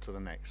 week to the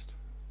next.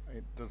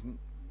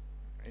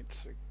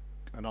 It's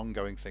an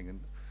ongoing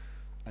thing,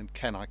 and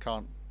Ken, I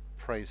can't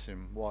praise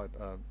him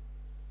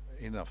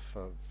enough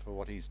for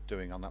what he's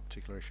doing on that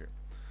particular issue.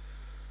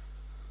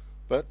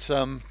 But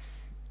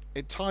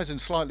it ties in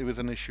slightly with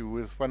an issue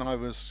with when I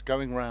was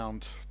going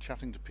around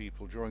chatting to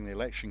people during the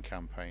election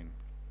campaign.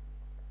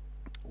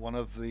 One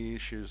of the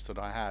issues that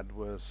I had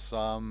was 2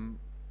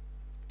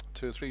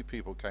 or 3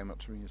 people came up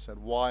to me and said,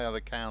 why are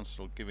the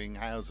council giving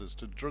houses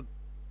to drug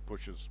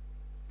pushers?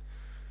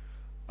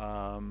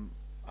 And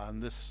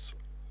this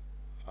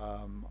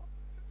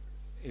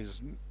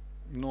is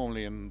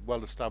normally in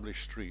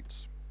well-established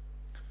streets,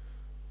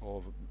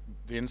 or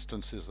the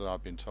instances that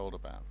I've been told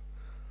about,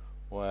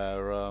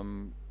 where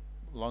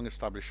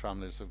long-established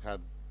families have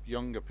had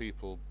younger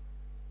people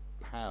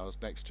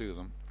housed next to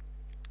them,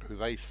 who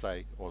they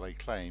say, or they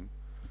claim,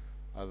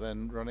 are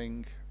then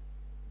running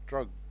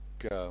drug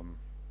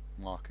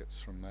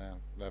markets from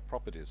their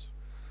properties,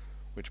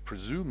 which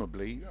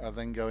presumably are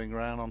then going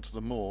around onto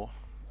the moor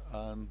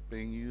and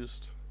being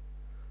used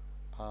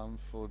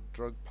for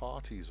drug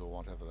parties or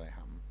whatever they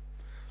happen.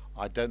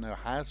 I don't know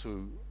how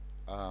to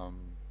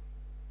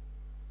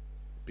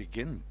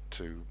begin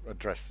to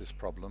address this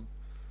problem,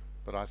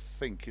 but I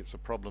think it's a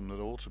problem that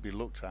ought to be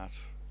looked at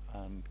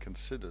and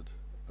considered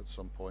at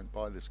some point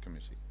by this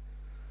committee,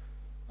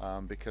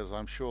 because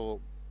I'm sure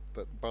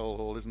that Bowl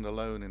Hall isn't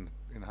alone in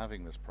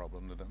having this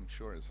problem, that I'm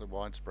sure it's a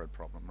widespread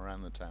problem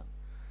around the town,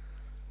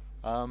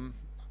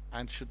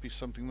 and should be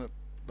something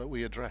that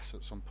we address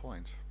at some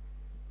point.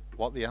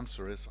 What the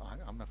answer is,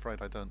 I'm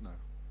afraid I don't know.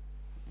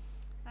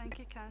 Thank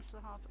you,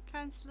 Councillor Harper.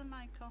 Councillor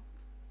Maycock.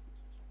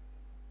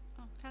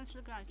 Oh,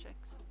 Councillor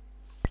Greychicks.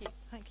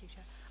 Thank you,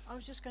 Chair. I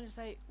was just going to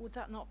say, would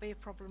that not be a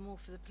problem more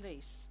for the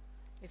police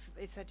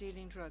if they're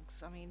dealing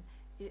drugs? I mean,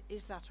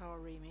 is that our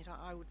remit?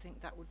 I would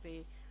think that would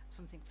be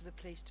something for the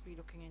police to be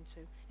looking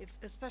into,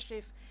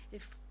 especially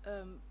if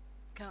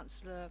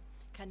Councillor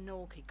Ken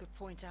Norkie could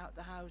point out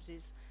the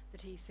houses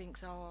that he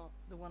thinks are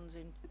the ones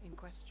in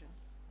question.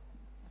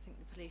 I think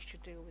the police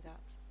should deal with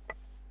that.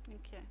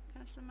 Thank you.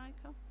 Councillor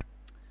Maycock.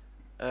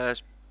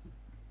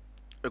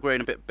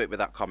 Agreeing a bit with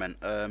that comment.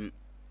 I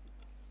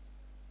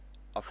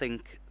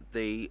think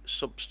the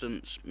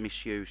substance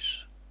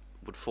misuse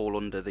would fall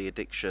under the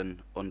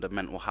addiction, under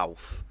mental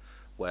health,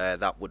 where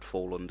that would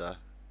fall under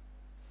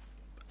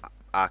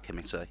our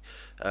committee.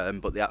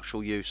 But the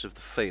actual use of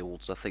the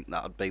fields, I think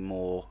that would be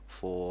more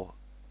for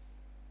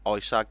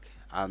ISAG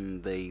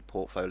and the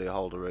portfolio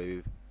holder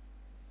who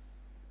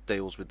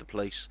deals with the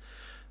police.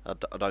 I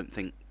don't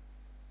think,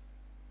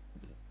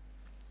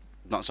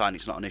 not saying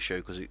it's not an issue,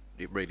 because it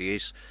really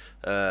is,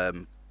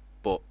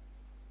 but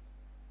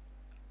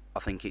I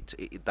think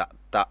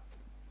that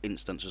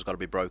instance has got to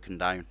be broken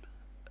down,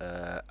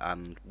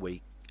 and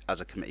we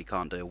as a committee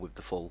can't deal with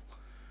the full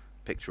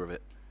picture of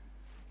it.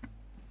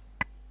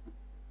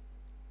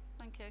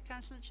 Thank you.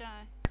 Councillor Jay.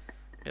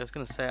 Yeah, I was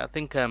going to say, I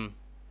think it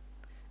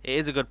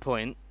is a good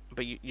point,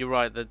 but you're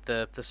right that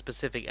the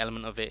specific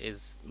element of it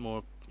is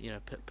more,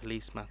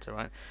 police matter,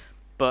 right?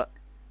 But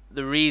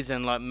the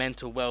reason, like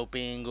mental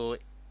well-being or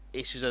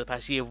issues of the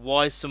past year,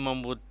 why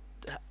someone would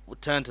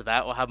turn to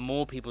that, or have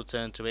more people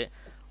turn to it,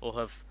 or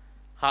have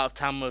Heart of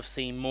Tamworth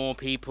seen more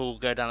people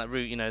go down that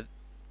route,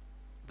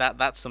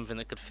 that's something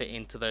that could fit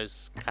into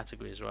those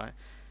categories, right?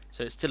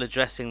 So it's still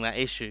addressing that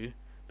issue,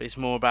 but it's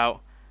more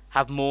about,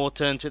 have more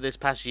turned to it this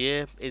past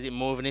year? Is it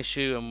more of an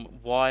issue, and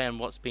why, and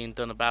what's being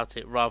done about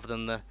it, rather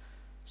than the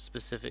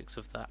specifics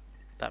of that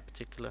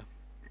particular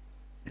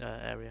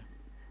area?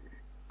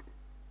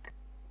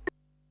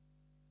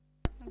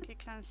 Thank you,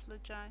 Councillor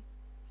Jay.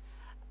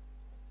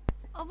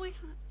 Oh,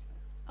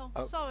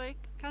 sorry,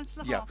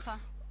 Councillor yeah. Harper.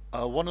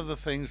 One of the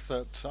things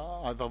that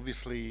I've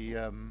obviously,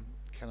 Ken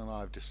and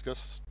I have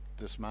discussed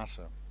this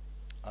matter,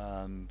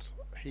 and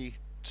he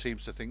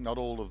seems to think not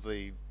all of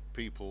the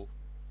people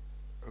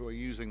who are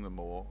using them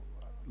more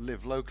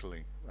live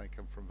locally. They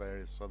come from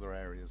various other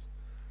areas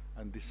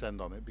and descend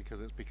on it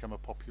because it's become a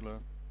popular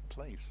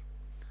place.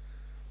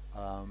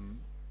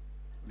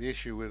 The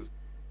issue with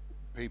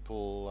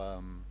people,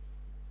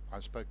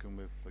 I've spoken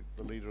with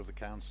the leader of the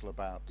council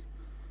about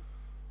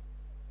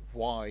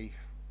why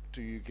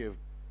do you give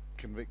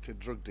convicted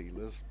drug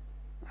dealers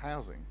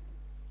housing,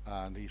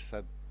 and he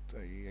said,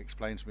 he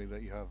explained to me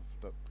that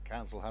the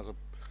council has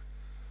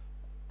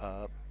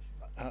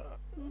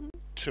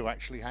to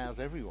actually house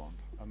everyone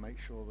and make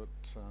sure that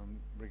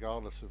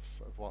regardless of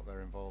what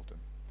they're involved in.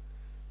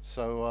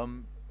 So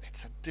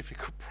it's a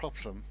difficult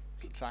problem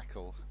to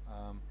tackle.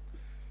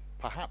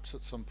 Perhaps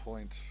at some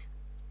point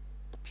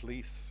the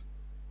police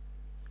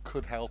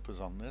could help us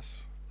on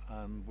this,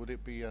 and would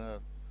it be a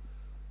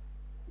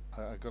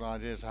good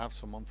idea to have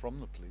someone from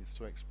the police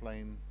to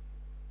explain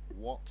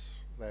what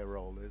their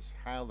role is,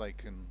 how they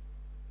can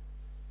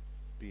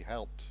be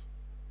helped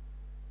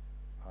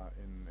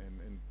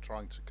in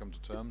trying to come to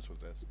terms with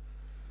this,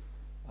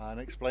 and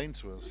explain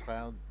to us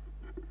how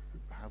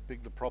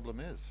big the problem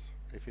is,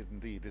 if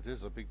indeed it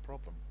is a big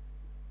problem.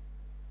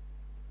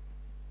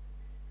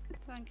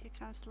 Thank you,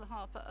 Councillor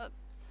Harper.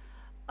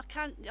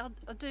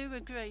 I do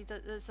agree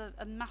that there's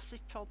a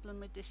massive problem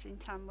with this in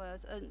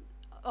Tamworth, and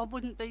I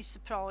wouldn't be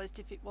surprised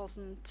if it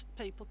wasn't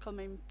people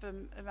coming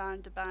from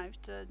around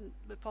about, and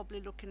we're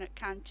probably looking at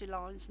county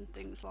lines and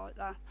things like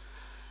that.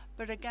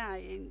 But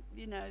again,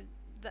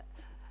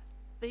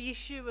 the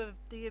issue of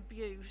the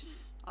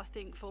abuse, I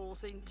think,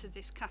 falls into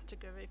this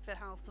category for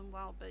health and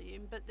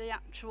well-being, but the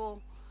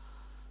actual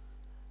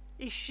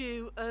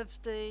issue of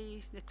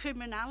the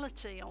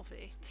criminality of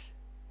it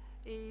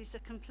is a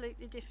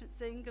completely different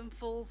thing and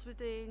falls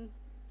within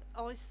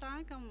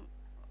ISAG.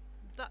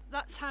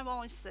 That's how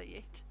I see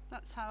it.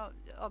 That's how,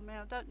 I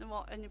don't know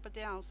what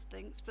anybody else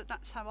thinks, but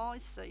that's how I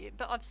see it.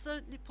 But I've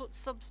certainly put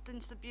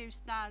substance abuse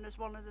down as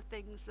one of the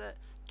things that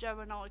Joe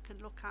and I can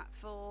look at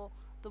for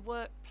the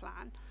work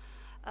plan.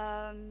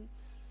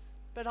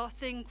 But I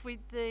think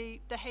with the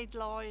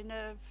headline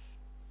of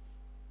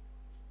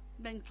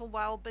mental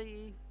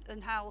well-being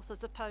and health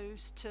as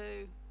opposed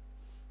to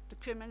the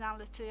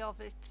criminality of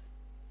it,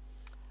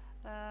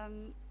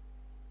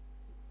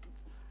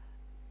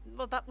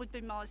 well, that would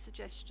be my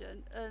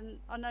suggestion. And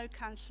I know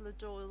Councillor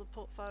Doyle, the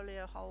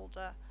portfolio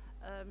holder,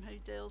 who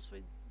deals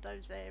with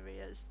those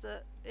areas,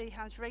 that he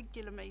has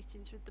regular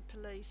meetings with the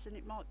police, and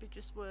it might be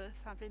just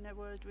worth having a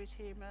word with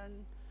him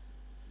and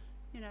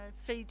you know,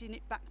 feeding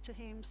it back to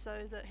him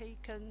so that he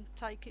can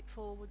take it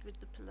forward with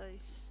the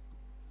police.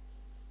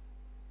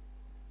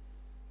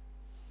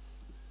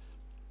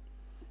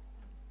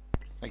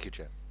 Thank you,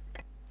 Chair.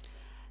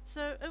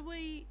 So are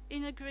we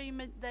in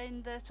agreement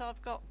then that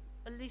I've got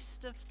a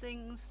list of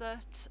things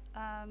that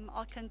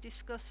I can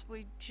discuss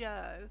with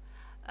Joe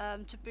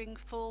to bring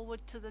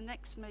forward to the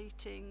next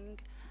meeting?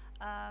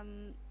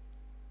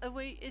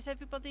 Is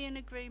everybody in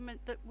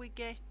agreement that we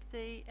get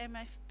the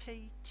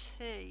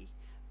MFPT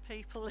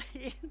people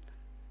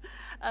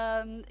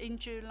in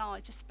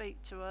July to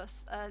speak to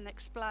us and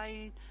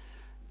explain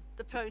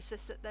the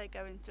process that they're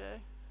going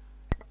through?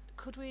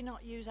 Could we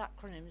not use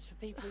acronyms for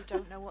people who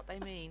don't know what they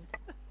mean?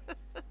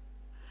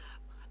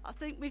 I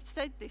think we've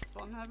said this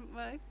one, haven't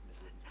we?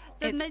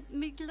 The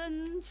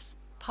Midlands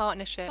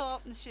Partnership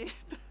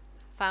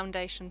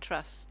Foundation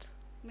Trust.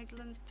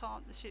 Midlands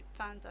Partnership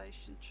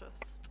Foundation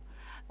Trust.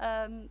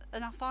 And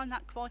I find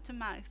that quite a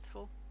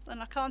mouthful.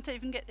 And I can't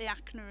even get the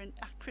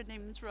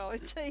acronyms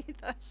right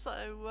either.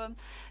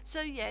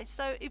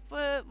 So if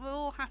we're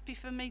all happy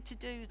for me to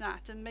do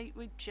that and meet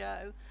with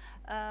Joe,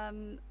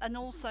 and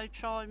also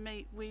try and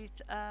meet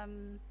with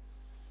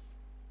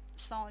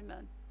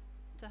Simon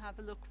to have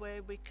a look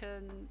where we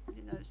can,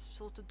 you know,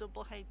 sort of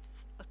double head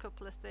a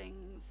couple of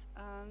things.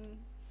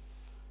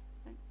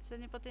 Has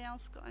anybody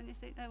else got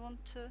anything they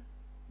want to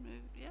move?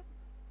 Yeah.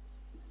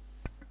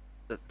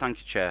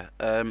 Thank you, Chair.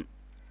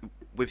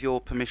 With your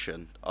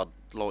permission, I'd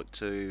like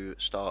to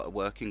start a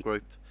working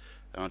group,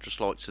 and I'd just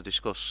like to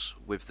discuss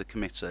with the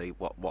committee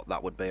what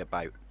that would be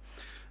about.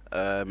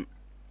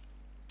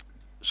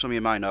 Some of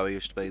you may know I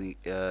used to be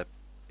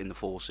in the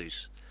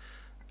forces,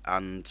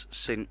 and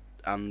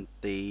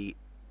the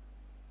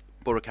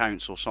Borough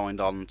Council signed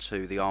on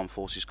to the Armed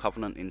Forces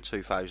Covenant in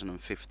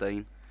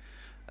 2015,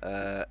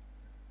 and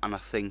I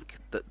think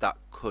that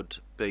could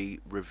be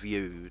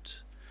reviewed.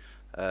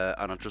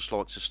 And I'd just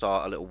like to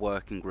start a little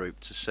working group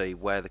to see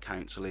where the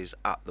council is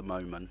at the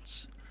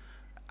moment,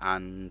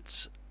 and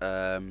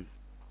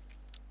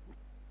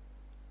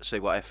see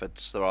what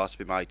efforts there are to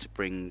be made to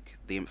bring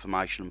the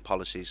information and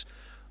policies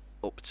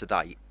up to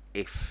date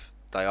if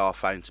they are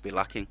found to be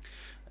lacking.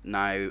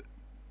 Now,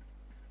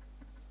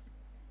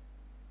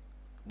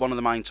 one of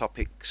the main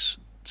topics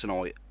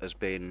tonight has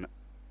been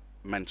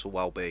mental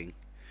well-being,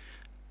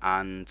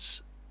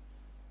 and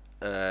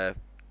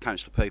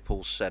Councillor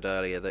Peoples said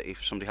earlier that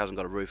if somebody hasn't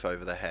got a roof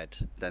over their head,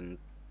 then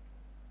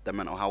their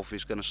mental health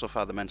is going to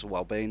suffer, their mental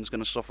well-being is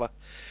going to suffer.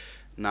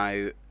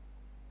 Now,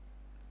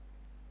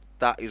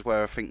 that is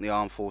where I think the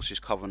Armed Forces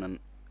Covenant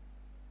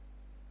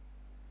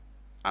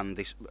and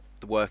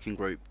the working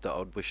group that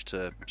I'd wish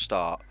to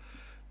start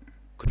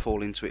could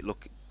fall into it,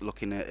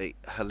 looking at it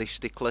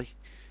holistically,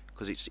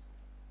 because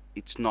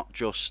it's not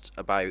just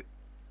about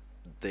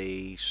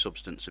the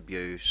substance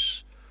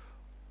abuse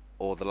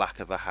or the lack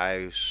of a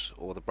house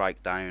or the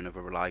breakdown of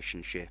a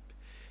relationship.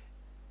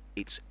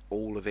 It's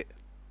all of it,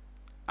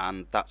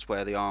 and that's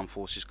where the Armed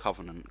Forces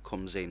Covenant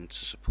comes in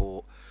to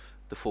support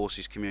the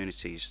forces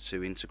communities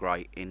to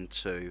integrate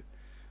into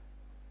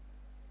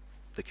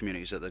the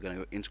communities that they're going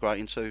to integrate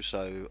into.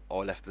 So I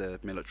left the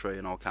military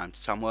and I came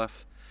to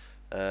Tamworth.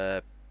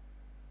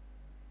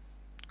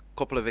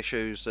 Couple of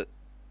issues that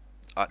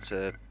I had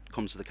to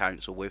come to the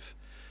council with.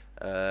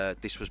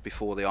 This was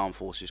before the Armed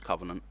Forces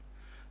Covenant,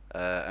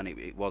 and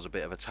it was a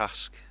bit of a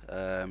task.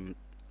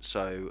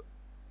 So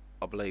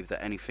I believe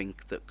that anything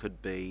that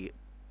could be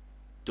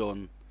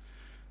done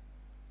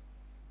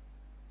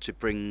to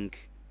bring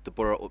the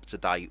borough up to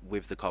date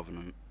with the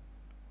covenant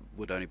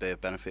would only be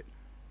of benefit.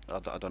 I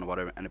don't know what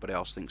anybody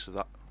else thinks of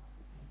that.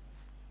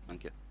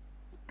 Thank you.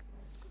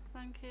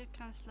 Thank you,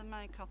 Councillor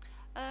Maycock.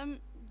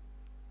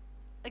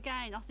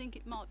 Again, I think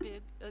it might be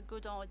a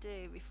good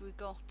idea if we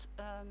got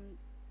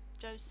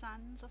Joe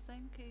Sands, I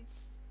think,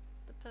 is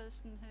the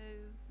person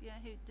who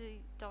the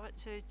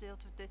director who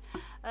dealt with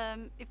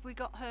it. If we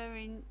got her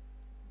in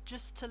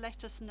just to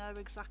let us know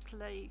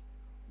exactly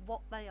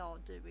what they are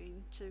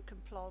doing to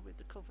comply with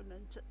the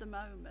covenant at the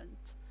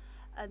moment,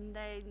 and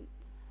then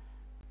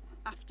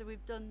after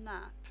we've done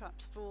that,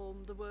 perhaps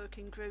form the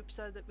working group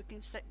so that we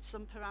can set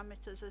some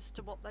parameters as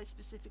to what they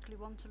specifically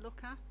want to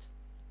look at.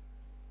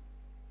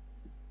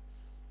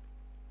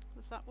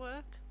 Does that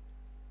work?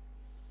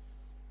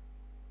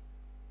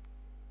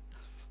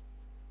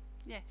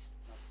 Yes.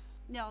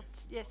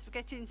 Nods. Yes, we're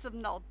getting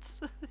some nods.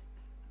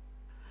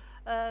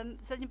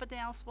 Does anybody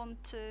else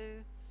want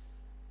to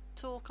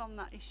talk on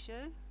that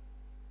issue?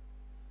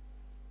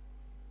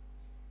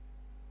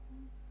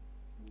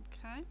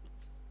 Okay.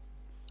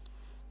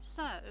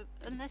 So,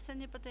 unless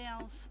anybody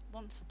else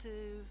wants to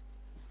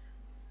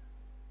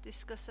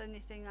discuss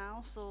anything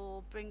else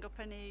or bring up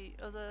any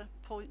other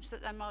points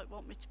that they might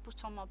want me to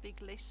put on my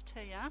big list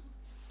here,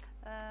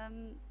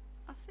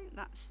 I think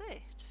that's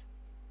it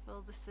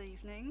for this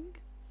evening.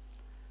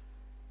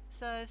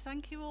 So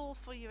thank you all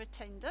for your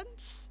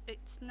attendance.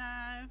 It's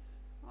now,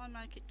 I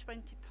make it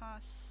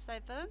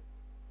 7:20.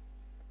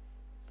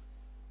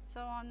 So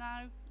I'll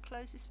now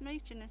close this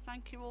meeting, and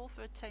thank you all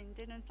for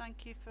attending, and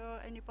thank you for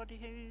anybody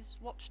who's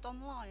watched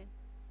online.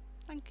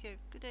 Thank you.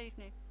 Good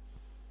evening.